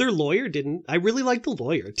 then... Their lawyer didn't. I really liked the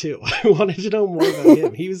lawyer, too. I wanted to know more about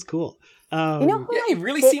him. He was cool. Yeah, it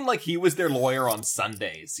really seemed like he was their lawyer on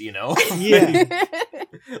Sundays, Yeah.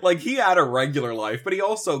 Like, he had a regular life, but he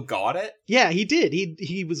also got it. Yeah, he did.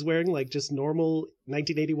 He was wearing, like, just normal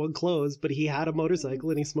 1981 clothes, but he had a motorcycle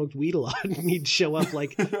and he smoked weed a lot, and he'd show up,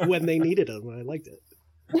 like, when they needed him. I liked it.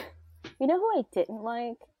 You know who I didn't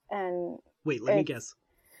like? And wait, let me guess.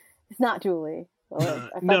 It's not Julie. Well,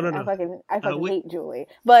 No. I fucking hate Julie.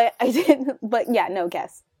 But I didn't. But yeah, no,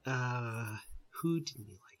 guess. Who didn't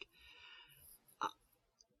you like?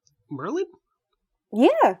 Merlin?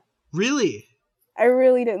 Yeah. Really? I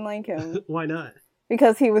really didn't like him. Why not?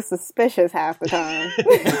 Because he was suspicious half the time.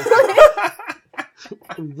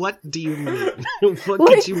 What do you mean? What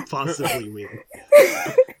could you possibly mean?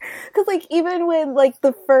 Because, like, even when, like,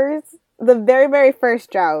 the very, very first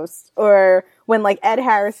joust, or when, like, Ed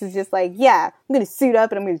Harris is just like, yeah, I'm gonna suit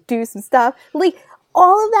up and I'm gonna do some stuff. Like,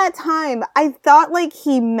 all of that time, I thought, like,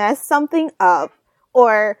 he messed something up,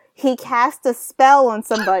 or he cast a spell on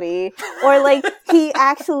somebody, or, like, he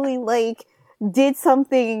actually, like, did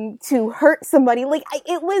something to hurt somebody. Like,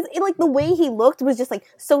 like, the way he looked was just, like,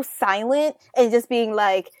 so silent, and just being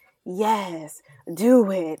like, yes, do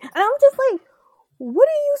it. And I'm just like, what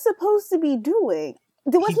are you supposed to be doing?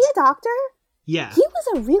 Was he a doctor? Yeah. He was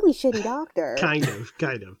a really shitty doctor. Kind of.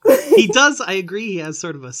 He does, I agree, he has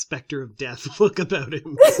sort of a specter of death look about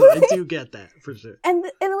him. So I do get that, for sure. And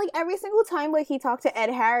like, every single time, like, he talked to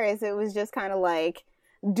Ed Harris, it was just kind of like,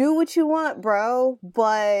 do what you want, bro,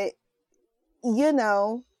 but,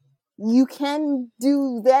 you can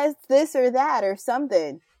do this or that or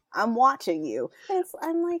something. I'm watching you. And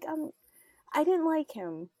I didn't like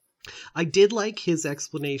him. I did like his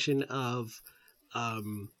explanation of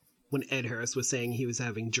when Ed Harris was saying he was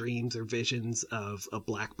having dreams or visions of a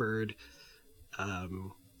blackbird,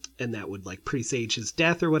 and that would, like, presage his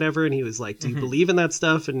death or whatever. And he was like, do you believe in that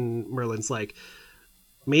stuff? And Merlin's like,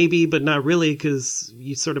 maybe, but not really, because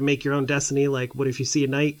you sort of make your own destiny. Like, what if you see a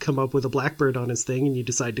knight come up with a blackbird on his thing and you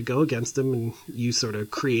decide to go against him, and you sort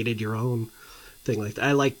of created your own thing like that.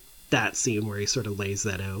 I like that scene where he sort of lays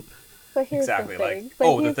that out. But here's exactly, the thing.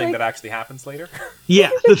 like, the thing that actually happens later? Yeah,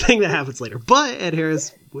 the thing that happens later. But Ed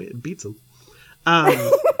Harris beats him.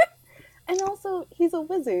 And also, he's a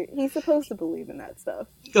wizard. He's supposed to believe in that stuff.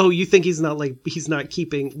 Oh, you think he's not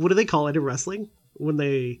keeping, what do they call it in wrestling? When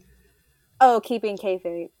they... Oh, keeping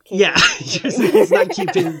kayfabe. Yeah, he's not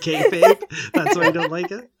keeping kayfabe. That's why I don't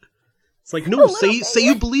like it. It's like, no, say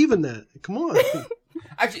you believe in that. Come on.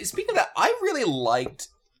 Actually, speaking of that, I really liked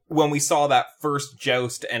when we saw that first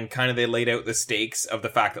joust and kind of they laid out the stakes of the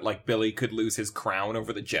fact that, like, Billy could lose his crown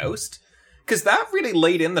over the joust. Because that really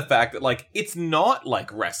laid in the fact that, like, it's not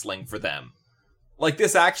like wrestling for them. Like,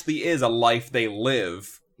 this actually is a life they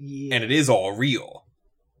live, and it is all real.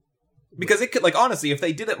 Because it could, like, honestly, if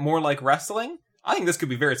they did it more like wrestling, I think this could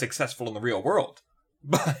be very successful in the real world.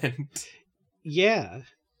 But... Yeah.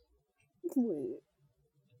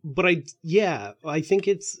 But I think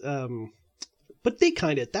it's, but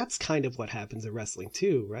that's kind of what happens in wrestling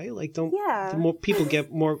too, right? Like, the more people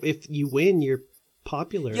get more, if you win, you're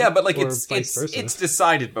popular. Yeah, but, like, it's vice versa. It's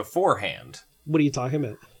decided beforehand. What are you talking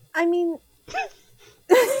about? I mean...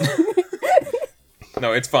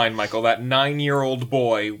 No, it's fine, Michael. That 9-year-old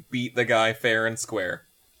boy beat the guy fair and square.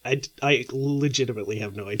 I legitimately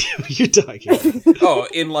have no idea what you're talking about. Oh,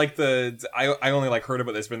 in, like, I only, like, heard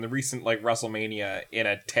about this, but in the recent, like, WrestleMania, in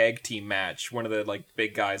a tag team match, one of the, like,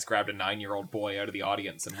 big guys grabbed a 9-year-old boy out of the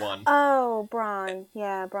audience and won. Oh, Braun.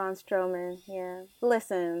 Yeah, Braun Strowman. Yeah.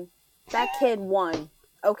 Listen, that kid won,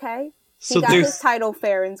 okay? He got his title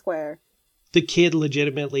fair and square. The kid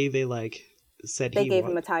legitimately, they, like... said they he gave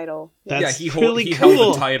won. him a title. That's he really held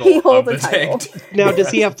cool. the title of the title. tag. Now,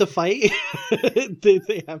 does he have to fight?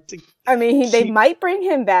 they have to. I mean, they might bring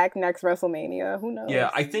him back next WrestleMania. Who knows?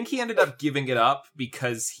 Yeah, I think he ended up giving it up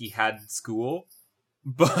because he had school.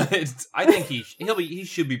 But I think he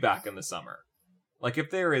should be back in the summer. Like,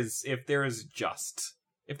 if there is justice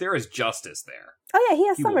there. Oh yeah, he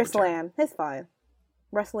has He will SummerSlam. It's fine.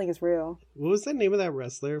 Wrestling is real. What was the name of that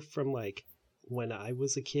wrestler from, like, when I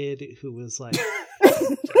was a kid who was like...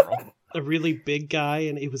 a really big guy,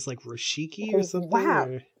 and it was like Rashiki or something. Wow.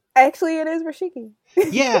 Or... Actually, it is Rashiki.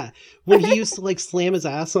 Yeah, when he used to like slam his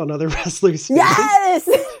ass on other wrestlers' faces. Yes!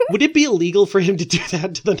 Would it be illegal for him to do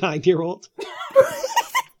that to the 9-year-old?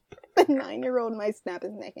 The 9-year-old might snap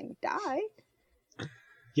his neck and die.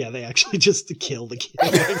 Yeah, they actually just kill the kid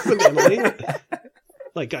accidentally.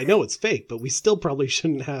 Like, I know it's fake, but we still probably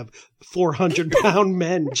shouldn't have 400-pound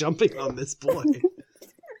men jumping on this boy.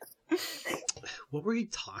 What were you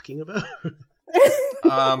talking about?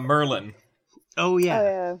 Merlin. Oh, yeah. Oh,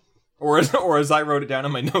 yeah. Or as I wrote it down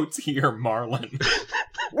in my notes here, Marlin.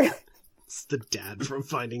 It's the dad from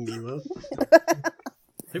Finding Nemo.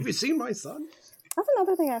 Have you seen my son? That's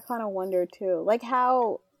another thing I kind of wonder, too. Like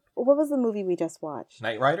what was the movie we just watched?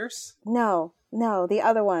 Knight Riders? No, the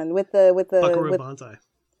other one with the Buckaroo Banzai.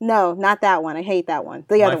 No, not that one. I hate that one.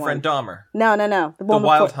 The other one. My Friend Dahmer. No. The one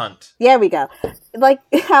Wild Hunt. There we go. Like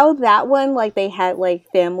how that one, like they had like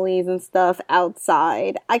families and stuff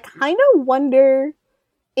outside. I kind of wonder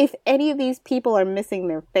if any of these people are missing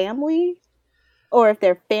their family, or if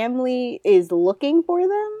their family is looking for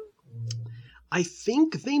them. I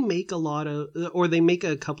think they make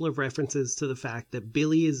a couple of references to the fact that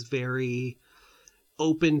Billy is very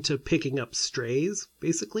open to picking up strays,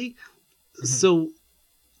 basically. Mm-hmm. So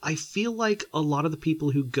I feel like a lot of the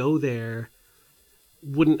people who go there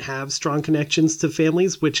wouldn't have strong connections to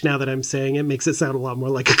families, which now that I'm saying it makes it sound a lot more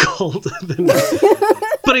like a cult than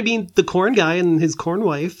But I mean, the corn guy and his corn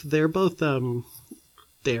wife, they're both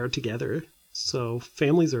there together. So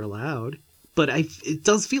families are allowed. But it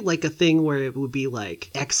does feel like a thing where it would be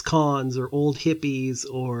like ex-cons or old hippies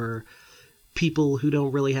or people who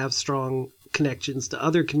don't really have strong connections to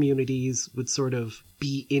other communities would sort of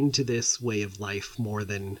be into this way of life more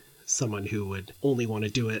than someone who would only want to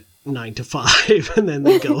do it 9 to 5 and then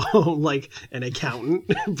they go home like an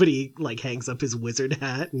accountant, but he like hangs up his wizard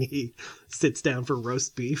hat and he sits down for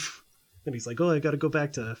roast beef and he's like, oh, I got to go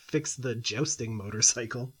back to fix the jousting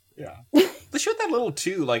motorcycle. Yeah. They showed that little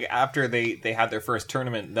too, like after they had their first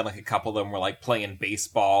tournament, then like a couple of them were like playing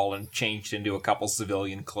baseball and changed into a couple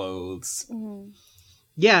civilian clothes. Mm.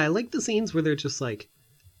 Yeah, I like the scenes where they're just like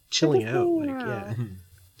chilling out. Like, yeah.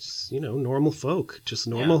 Just, normal folk. Just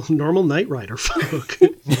normal Knight Rider folk.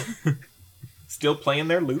 Still playing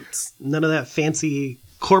their lutes. None of that fancy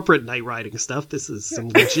corporate night riding stuff. This is some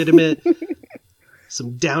legitimate,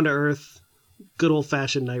 some down-to-earth, good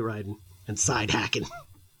old-fashioned night riding and side hacking.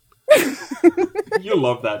 You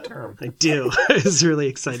love that term. I do. I was really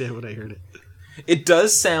excited when I heard it. It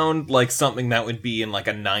does sound like something that would be in like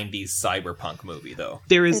a 90s cyberpunk movie, though.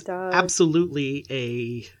 There is absolutely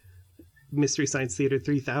a Mystery Science Theater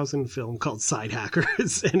 3000 film called Side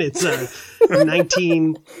Hackers, and it's a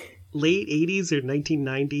late 80s or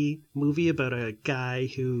 1990 movie about a guy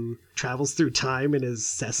who travels through time in his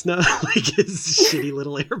Cessna, like his shitty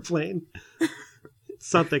little airplane.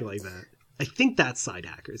 Something like that. I think that's Side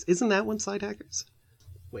Hackers. Isn't that one Side Hackers?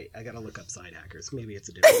 Wait, I gotta look up Side Hackers. Maybe it's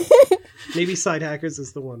a different one. Maybe Side Hackers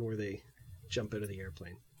is the one where they jump out of the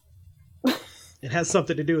airplane. It has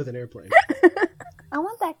something to do with an airplane. I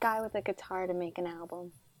want that guy with a guitar to make an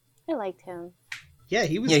album. I liked him. Yeah,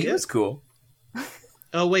 he was good. He was cool.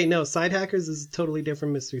 Oh, wait, no. Side Hackers is totally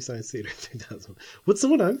different Mystery Science Theater 3000. What's the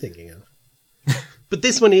one I'm thinking of? But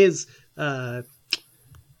this one is...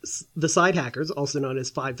 The Side Hackers, also known as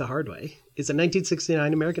Five the Hard Way, is a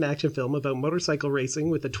 1969 American action film about motorcycle racing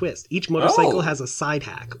with a twist. Each motorcycle has a side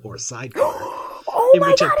hack or sidecar. Oh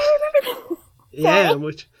my god, I remember this! Yeah, in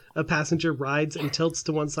which a passenger rides and tilts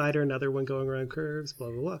to one side or another when going around curves, blah,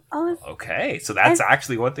 blah, blah. Oh, okay, so that's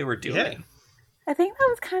actually what they were doing. Yeah. I think that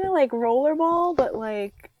was kind of like Rollerball, but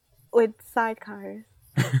like with sidecars.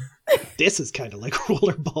 This is kind of like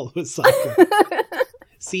Rollerball with sidecars.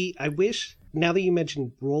 See, I wish... Now that you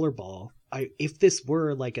mentioned Rollerball, if this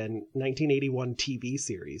were like a 1981 TV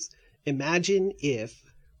series, imagine if...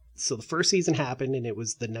 So the first season happened and it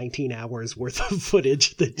was the 19 hours worth of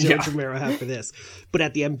footage that George Romero had for this. But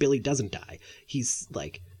at the end, Billy doesn't die. He's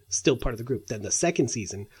like still part of the group. Then the second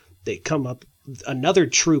season, they come up, another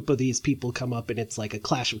troop of these people come up and it's like a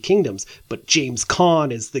Clash of Kingdoms. But James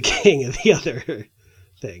Caan is the king of the other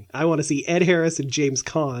thing. I want to see Ed Harris and James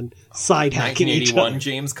Caan side hacking each other. 1981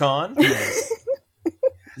 James Caan? Yes.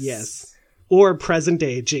 Yes. Or present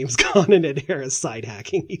day James Caan and Ed Harris side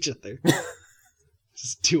hacking each other.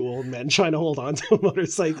 Just two old men trying to hold on to a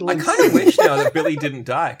motorcycle. I kind of wish now that Billy didn't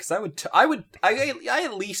die, because I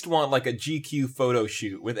at least want like a GQ photo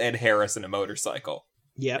shoot with Ed Harris in a motorcycle.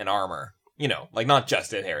 Yeah. And armor. You know, like not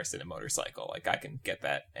just Ed Harris in a motorcycle. Like I can get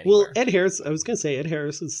that anywhere. Well, Ed Harris, I was going to say Ed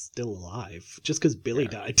Harris is still alive. Just because Billy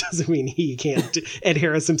died doesn't mean he can't. Ed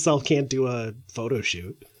Harris himself can't do a photo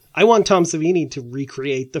shoot. I want Tom Savini to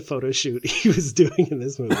recreate the photo shoot he was doing in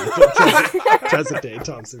this movie. Present day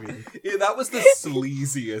Tom Savini. Yeah, that was the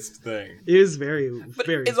sleaziest thing. It is very, but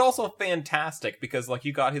very. It's also fantastic because, like,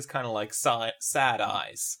 you got his kind of like sad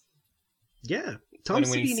eyes. Yeah, Tom when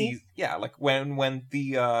Savini. he sees, yeah, like when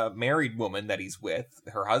the married woman that he's with,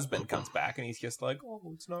 her husband comes back, and he's just like,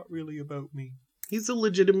 "Oh, it's not really about me." He's a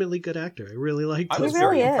legitimately good actor. I really liked him. I was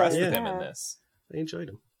very impressed with him in this. I enjoyed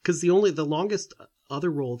him because the longest other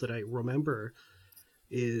role that I remember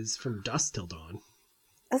is from Dusk Till Dawn.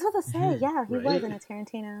 I was about to say, yeah, he Right? was in a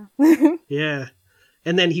Tarantino. Yeah,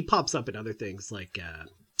 and then he pops up in other things like I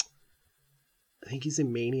think he's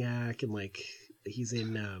in Maniac, and like he's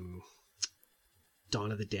in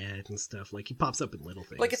Dawn of the Dead and stuff. Like he pops up in little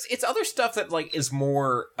things. Like it's other stuff that like is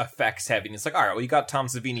more effects heavy. And it's like, all right, well, you got Tom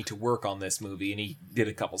Savini to work on this movie, and he did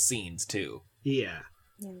a couple scenes too. Yeah.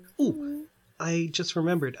 Ooh, I just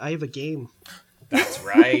remembered. I have a game. That's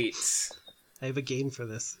right. I have a game for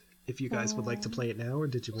this. If you guys would like to play it now, or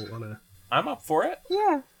did you want to? I'm up for it.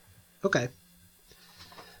 Yeah. Okay.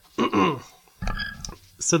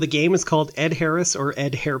 So the game is called Ed Harris or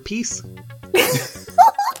Ed Hairpiece.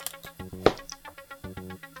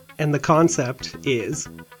 And the concept is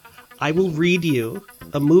I will read you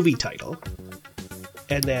a movie title,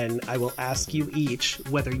 and then I will ask you each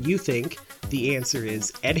whether you think the answer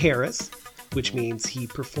is Ed Harris, which means he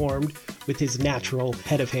performed with his natural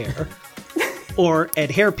head of hair, or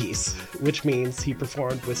Ed Hairpiece, which means he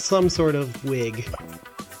performed with some sort of wig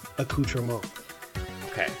accoutrement.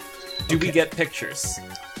 Okay. Do we get pictures?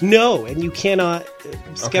 No, and you cannot.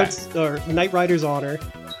 Scouts or Knight Rider's honor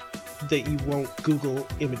that you won't Google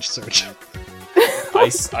image search. I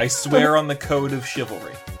swear on the code of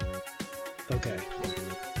chivalry. Okay.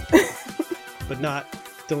 But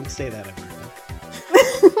don't say that ever.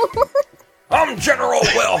 I'm General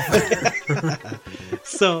Welfare.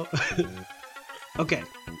 So, okay.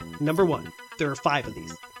 Number 1. There are 5 of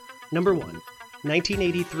these. Number 1.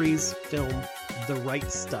 1983's film The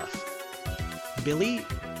Right Stuff. Billy,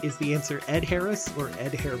 is the answer Ed Harris or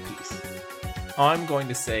Ed Hairpiece? I'm going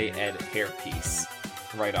to say Ed Hairpiece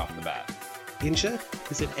right off the bat. Incha,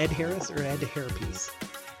 is it Ed Harris or Ed Hairpiece?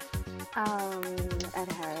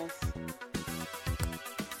 Ed Harris.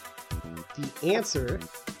 The answer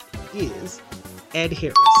is Ed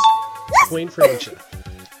Harris. Point for Incha.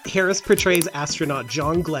 Harris portrays astronaut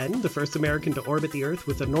John Glenn, the first American to orbit the Earth,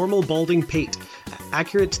 with a normal balding pate,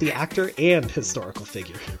 accurate to the actor and historical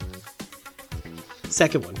figure.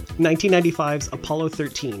 Second one, 1995's Apollo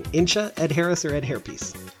 13. Incha, Ed Harris, or Ed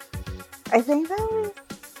Hairpiece? I think that was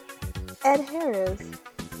Ed Harris.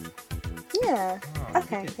 Yeah.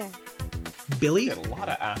 Okay. Billy? He did a lot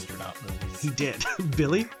of astronaut movies. He did.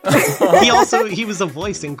 Billy? He was a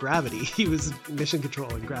voice in Gravity. He was Mission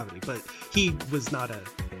Control in Gravity, but he was not a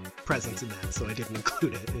presence in that, so I didn't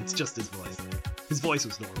include it. It's just his voice. His voice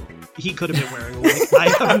was normal. He could have been wearing a wig. I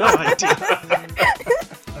have no idea.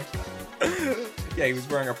 Yeah, he was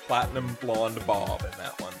wearing a platinum blonde bob in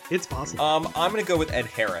that one. It's possible. I'm going to go with Ed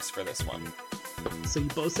Harris for this one. So you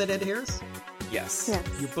both said Ed Harris? Yes.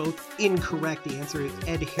 You're both incorrect. The answer is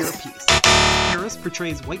Ed Hairpiece. Harris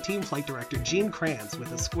portrays White Team flight director Gene Kranz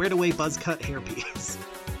with a squared-away buzz-cut hairpiece.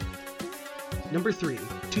 Number 3,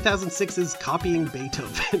 2006's Copying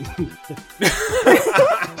Beethoven.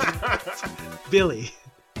 Billy,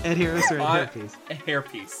 Ed Harris or Ed Hairpiece?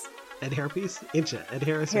 Hairpiece. Ed Hairpiece? Incha, Ed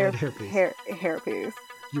Harris or Ed Hairpiece? Hairpiece.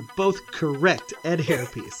 You're both correct. Ed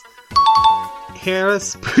Hairpiece.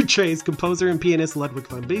 Harris portrays composer and pianist Ludwig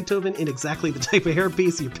van Beethoven in exactly the type of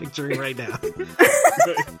hairpiece you're picturing right now.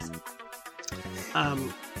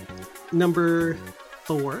 Number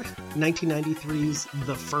 4, 1993's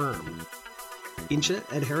The Firm. Incha,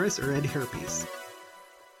 Ed Harris, or Ed Hairpiece?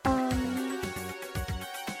 I'm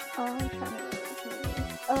trying to remember.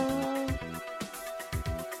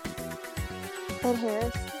 Ed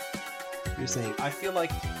Harris. You're saying I feel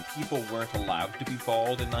like people weren't allowed to be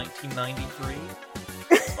bald in 1993.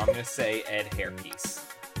 So I'm going to say Ed Hairpiece.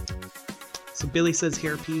 so. Billy says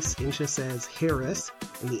hairpiece. Incha says Harris,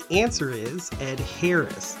 and the answer is Ed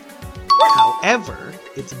Harris. However,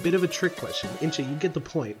 it's a bit of a trick question. Incha, you get the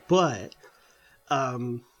point, but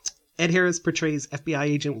Ed Harris portrays FBI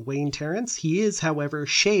agent Wayne Terrence. He is, however,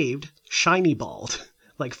 shaved, shiny bald,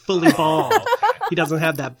 like fully bald. He doesn't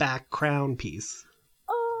have that back crown piece.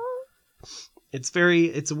 It's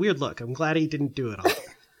a weird look. I'm glad he didn't do it all.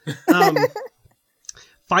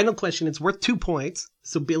 Final question. It's worth 2 points.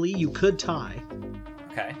 So, Billy, you could tie.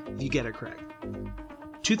 Okay. If you get it correct.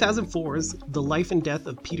 2004's The Life and Death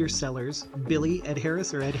of Peter Sellers. Billy, Ed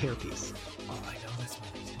Harris, or Ed Hairpiece? Oh, I know this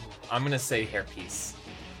movie too. I'm going to say Hairpiece.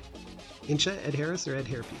 Incha, Ed Harris, or Ed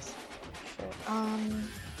Hairpiece?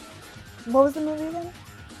 What was the movie again?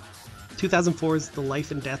 2004's The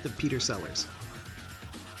Life and Death of Peter Sellers.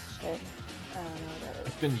 Shit. I don't know what that is.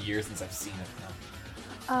 It's been years since I've seen it now.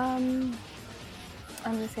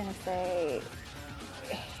 I'm just gonna say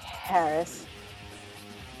Harris.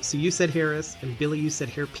 So you said Harris, and Billy, you said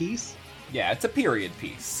Hairpiece? Yeah, it's a period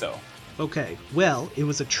piece, so. Okay, well, it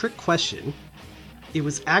was a trick question. It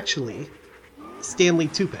was actually Stanley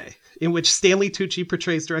Tucci, in which Stanley Tucci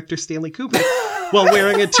portrays director Stanley Kubrick while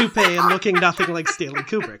wearing a toupee and looking nothing like Stanley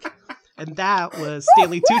Kubrick. And that was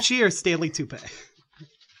Stanley Tucci or Stanley Tucci.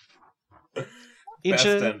 Best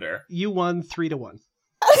Incha, ender. you won 3-1.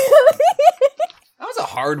 That was a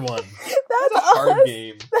hard one. That's a hard awesome.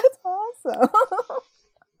 game. That's awesome.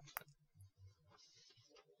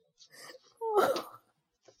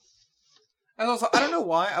 I don't know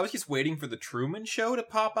why. I was just waiting for the Truman Show to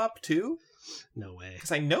pop up too, No way.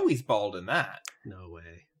 because I know he's bald in that. No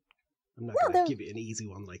way. I'm not No, going to there- give you an easy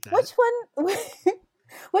one like that. Which one?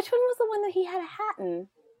 Which one was the one that he had a hat in?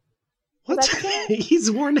 What? Was that the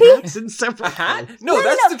He's worn hats in several A hat? films. No, No,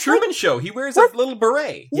 that's no, the Truman Show. He wears a little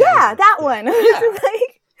beret. Yeah, that one. Yeah.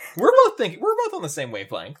 Like, We're both on the same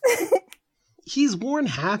wavelength. He's worn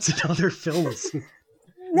hats in other films.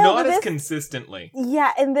 no, Not but as this, consistently.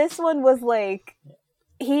 yeah, and this one was like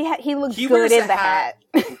he looked He good wears in a the hat.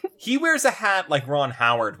 hat. He wears a hat like Ron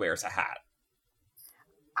Howard wears a hat.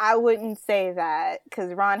 I wouldn't say that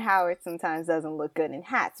because Ron Howard sometimes doesn't look good in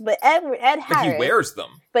hats, but Ed Harris. But he wears them.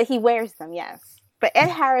 But he wears them, yes. But Ed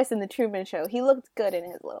Harris in the Truman Show, he looked good in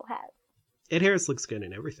his little hat. Ed Harris looks good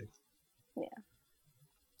in everything. He It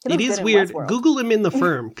looked is good in weird. Westworld. Google him in The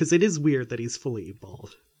Firm, because it is weird that he's fully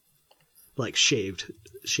bald. Like shaved,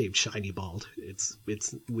 shiny bald. It's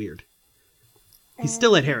weird. He's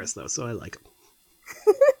still Ed Harris, though, so I like him.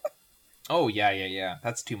 Oh yeah.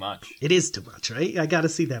 That's too much. It is too much, right? I gotta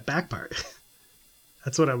see that back part.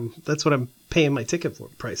 That's what I'm paying my ticket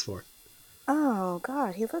price for. Oh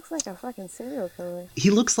God, he looks like a fucking serial killer. He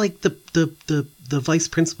looks like the vice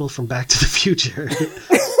principal from Back to the Future.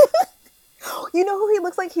 You know who he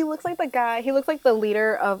looks like? He looks like the guy. He looks like the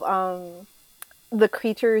leader of the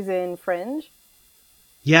creatures in Fringe.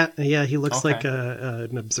 Yeah, he looks Okay. like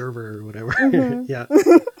an observer or whatever. Mm-hmm. Yeah.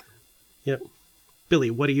 Yep.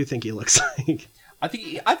 Billy, what do you think he looks like? I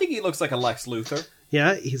think he looks like a Lex Luthor.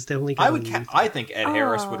 Yeah, he's definitely got I think Ed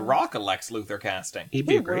Harris would rock a Lex Luthor casting. he'd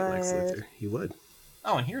be He a great Lex would. Luthor. He would.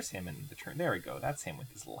 Oh, and here's him in the turn. There we go. That's him with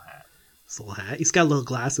his little hat. His little hat. He's got little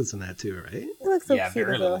glasses in that too, right? He looks so Yeah, cute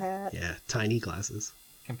very with a little little. hat. Yeah, tiny glasses.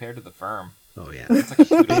 Compared to the Firm. Oh yeah. It's like a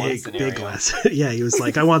 2-to-1 Big scenario. glasses. Yeah, he was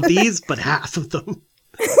like, I want these, but half of them.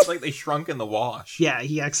 It's like they shrunk in the wash. Yeah,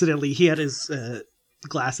 he had his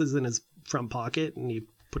glasses in his front pocket, and he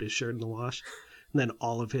put his shirt in the wash, and then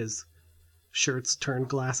all of his shirts turned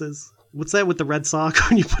glasses. What's that with the red sock?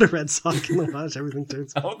 When you put a red sock in the wash, everything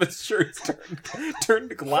turns Oh, the shirt's turned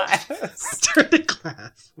to glass. turned to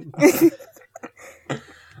glass.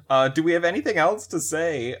 Do we have anything else to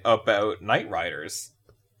say about Knight Riders?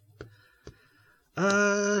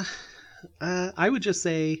 I would just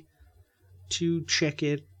say to check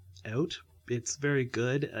it out. It's very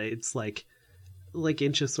good. It's like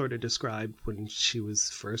Incha sort of described when she was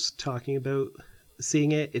first talking about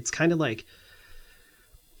seeing it. It's kind of like,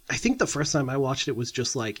 I think the first time I watched it was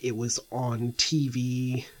just like it was on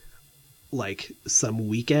TV like some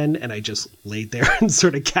weekend, and I just laid there and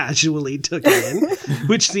sort of casually took it in,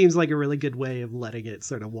 which seems like a really good way of letting it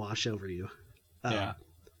sort of wash over you. Yeah.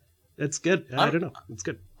 It's good. I don't know. It's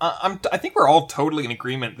good. I think we're all totally in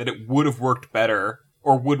agreement that it would have worked better,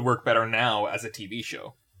 or would work better now as a TV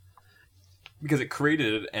show. Because it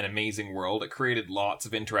created an amazing world, it created lots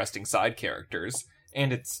of interesting side characters,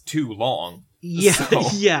 and it's too long. Yeah, So-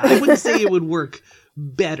 yeah. I wouldn't say it would work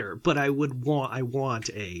better, but I would want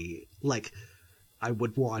a Knight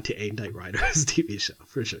Riders TV show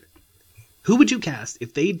for sure. Who would you cast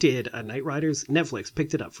if they did a Knight Riders? Netflix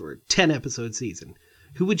picked it up for a 10-episode season.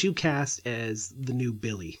 Who would you cast as the new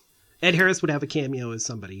Billy? Ed Harris would have a cameo as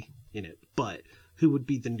somebody in it, but who would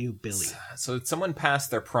be the new Billy? So it's someone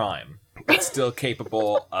past their prime, but still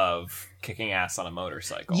capable of kicking ass on a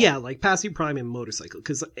motorcycle. Yeah, like past your prime in motorcycle,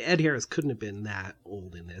 because Ed Harris couldn't have been that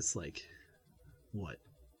old in this. Like, what?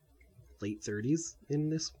 Late 30s in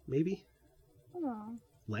this, maybe? Oh.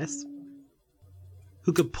 Less?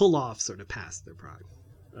 Who could pull off sort of past their prime?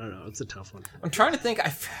 I don't know. It's a tough one. I'm trying to think.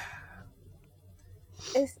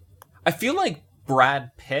 It's, I feel like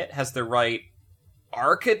Brad Pitt has the right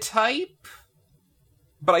archetype,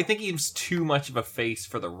 but I think he's too much of a face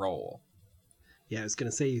for the role. Yeah, I was going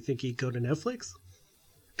to say, you think he'd go to Netflix?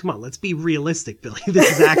 Come on, let's be realistic, Billy.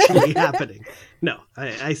 This is actually happening. No,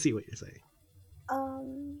 I see what you're saying.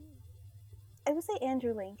 I would say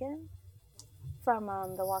Andrew Lincoln from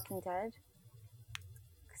The Walking Dead,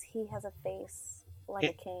 because he has a face like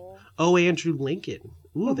a king. Oh, Andrew Lincoln.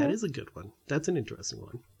 Ooh, that is a good one. That's an interesting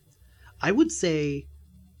one. I would say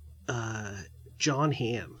John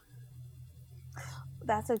Hamm.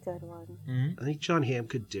 That's a good one. I think John Hamm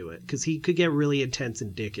could do it, because he could get really intense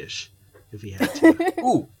and dickish if he had to.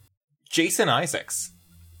 Ooh, Jason Isaacs.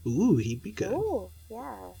 Ooh, he'd be good. Ooh,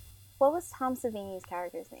 yeah. What was Tom Savini's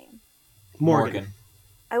character's name? Morgan.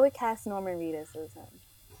 I would cast Norman Reedus as him.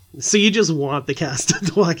 So you just want the cast of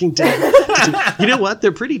The Walking Dead. You know what?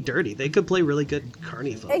 They're pretty dirty. They could play really good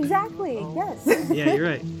carny folk. Exactly, yes. Yeah, you're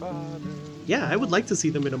right. Yeah, I would like to see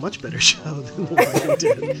them in a much better show than The Walking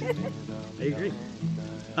Dead. I agree.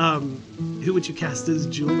 Who would you cast as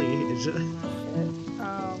Julie?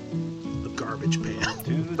 A garbage pan.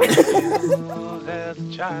 To the hills as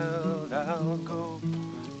a child I'll go,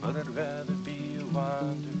 but I'd rather be a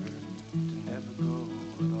wanderer to never go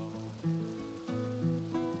at all.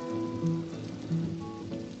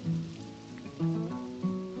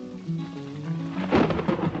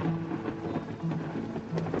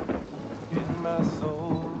 In my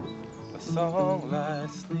soul, a song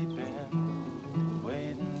lies sleeping,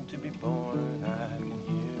 waiting to be born. I can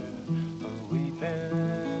hear her weeping.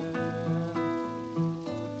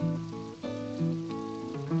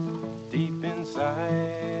 Deep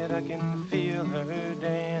inside, I can feel her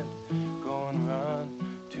dance. Go and run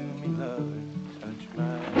to me, lover, touch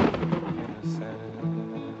my innocence.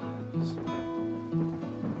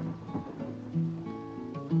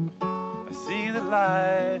 I see that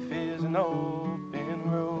life is an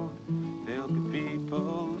open road. There'll be people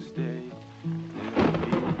who stay, there'll be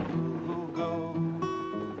people who go.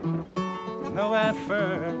 No, at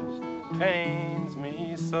first pains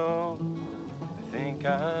me so. I think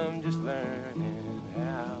I'm just learning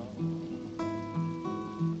how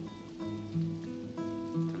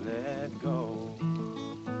to let go.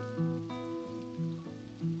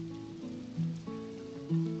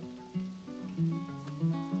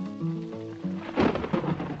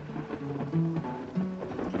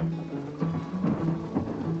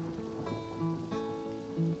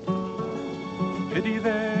 Pity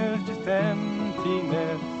there's just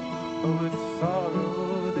emptiness, but with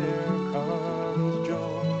sorrow there comes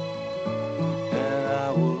joy. And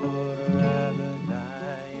I would rather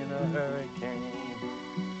die in a hurricane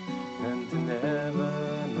than to never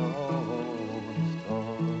know the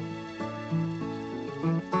storm.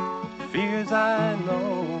 Fears I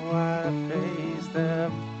know I face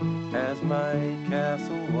them as my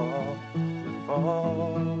castle wall would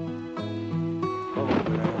fall.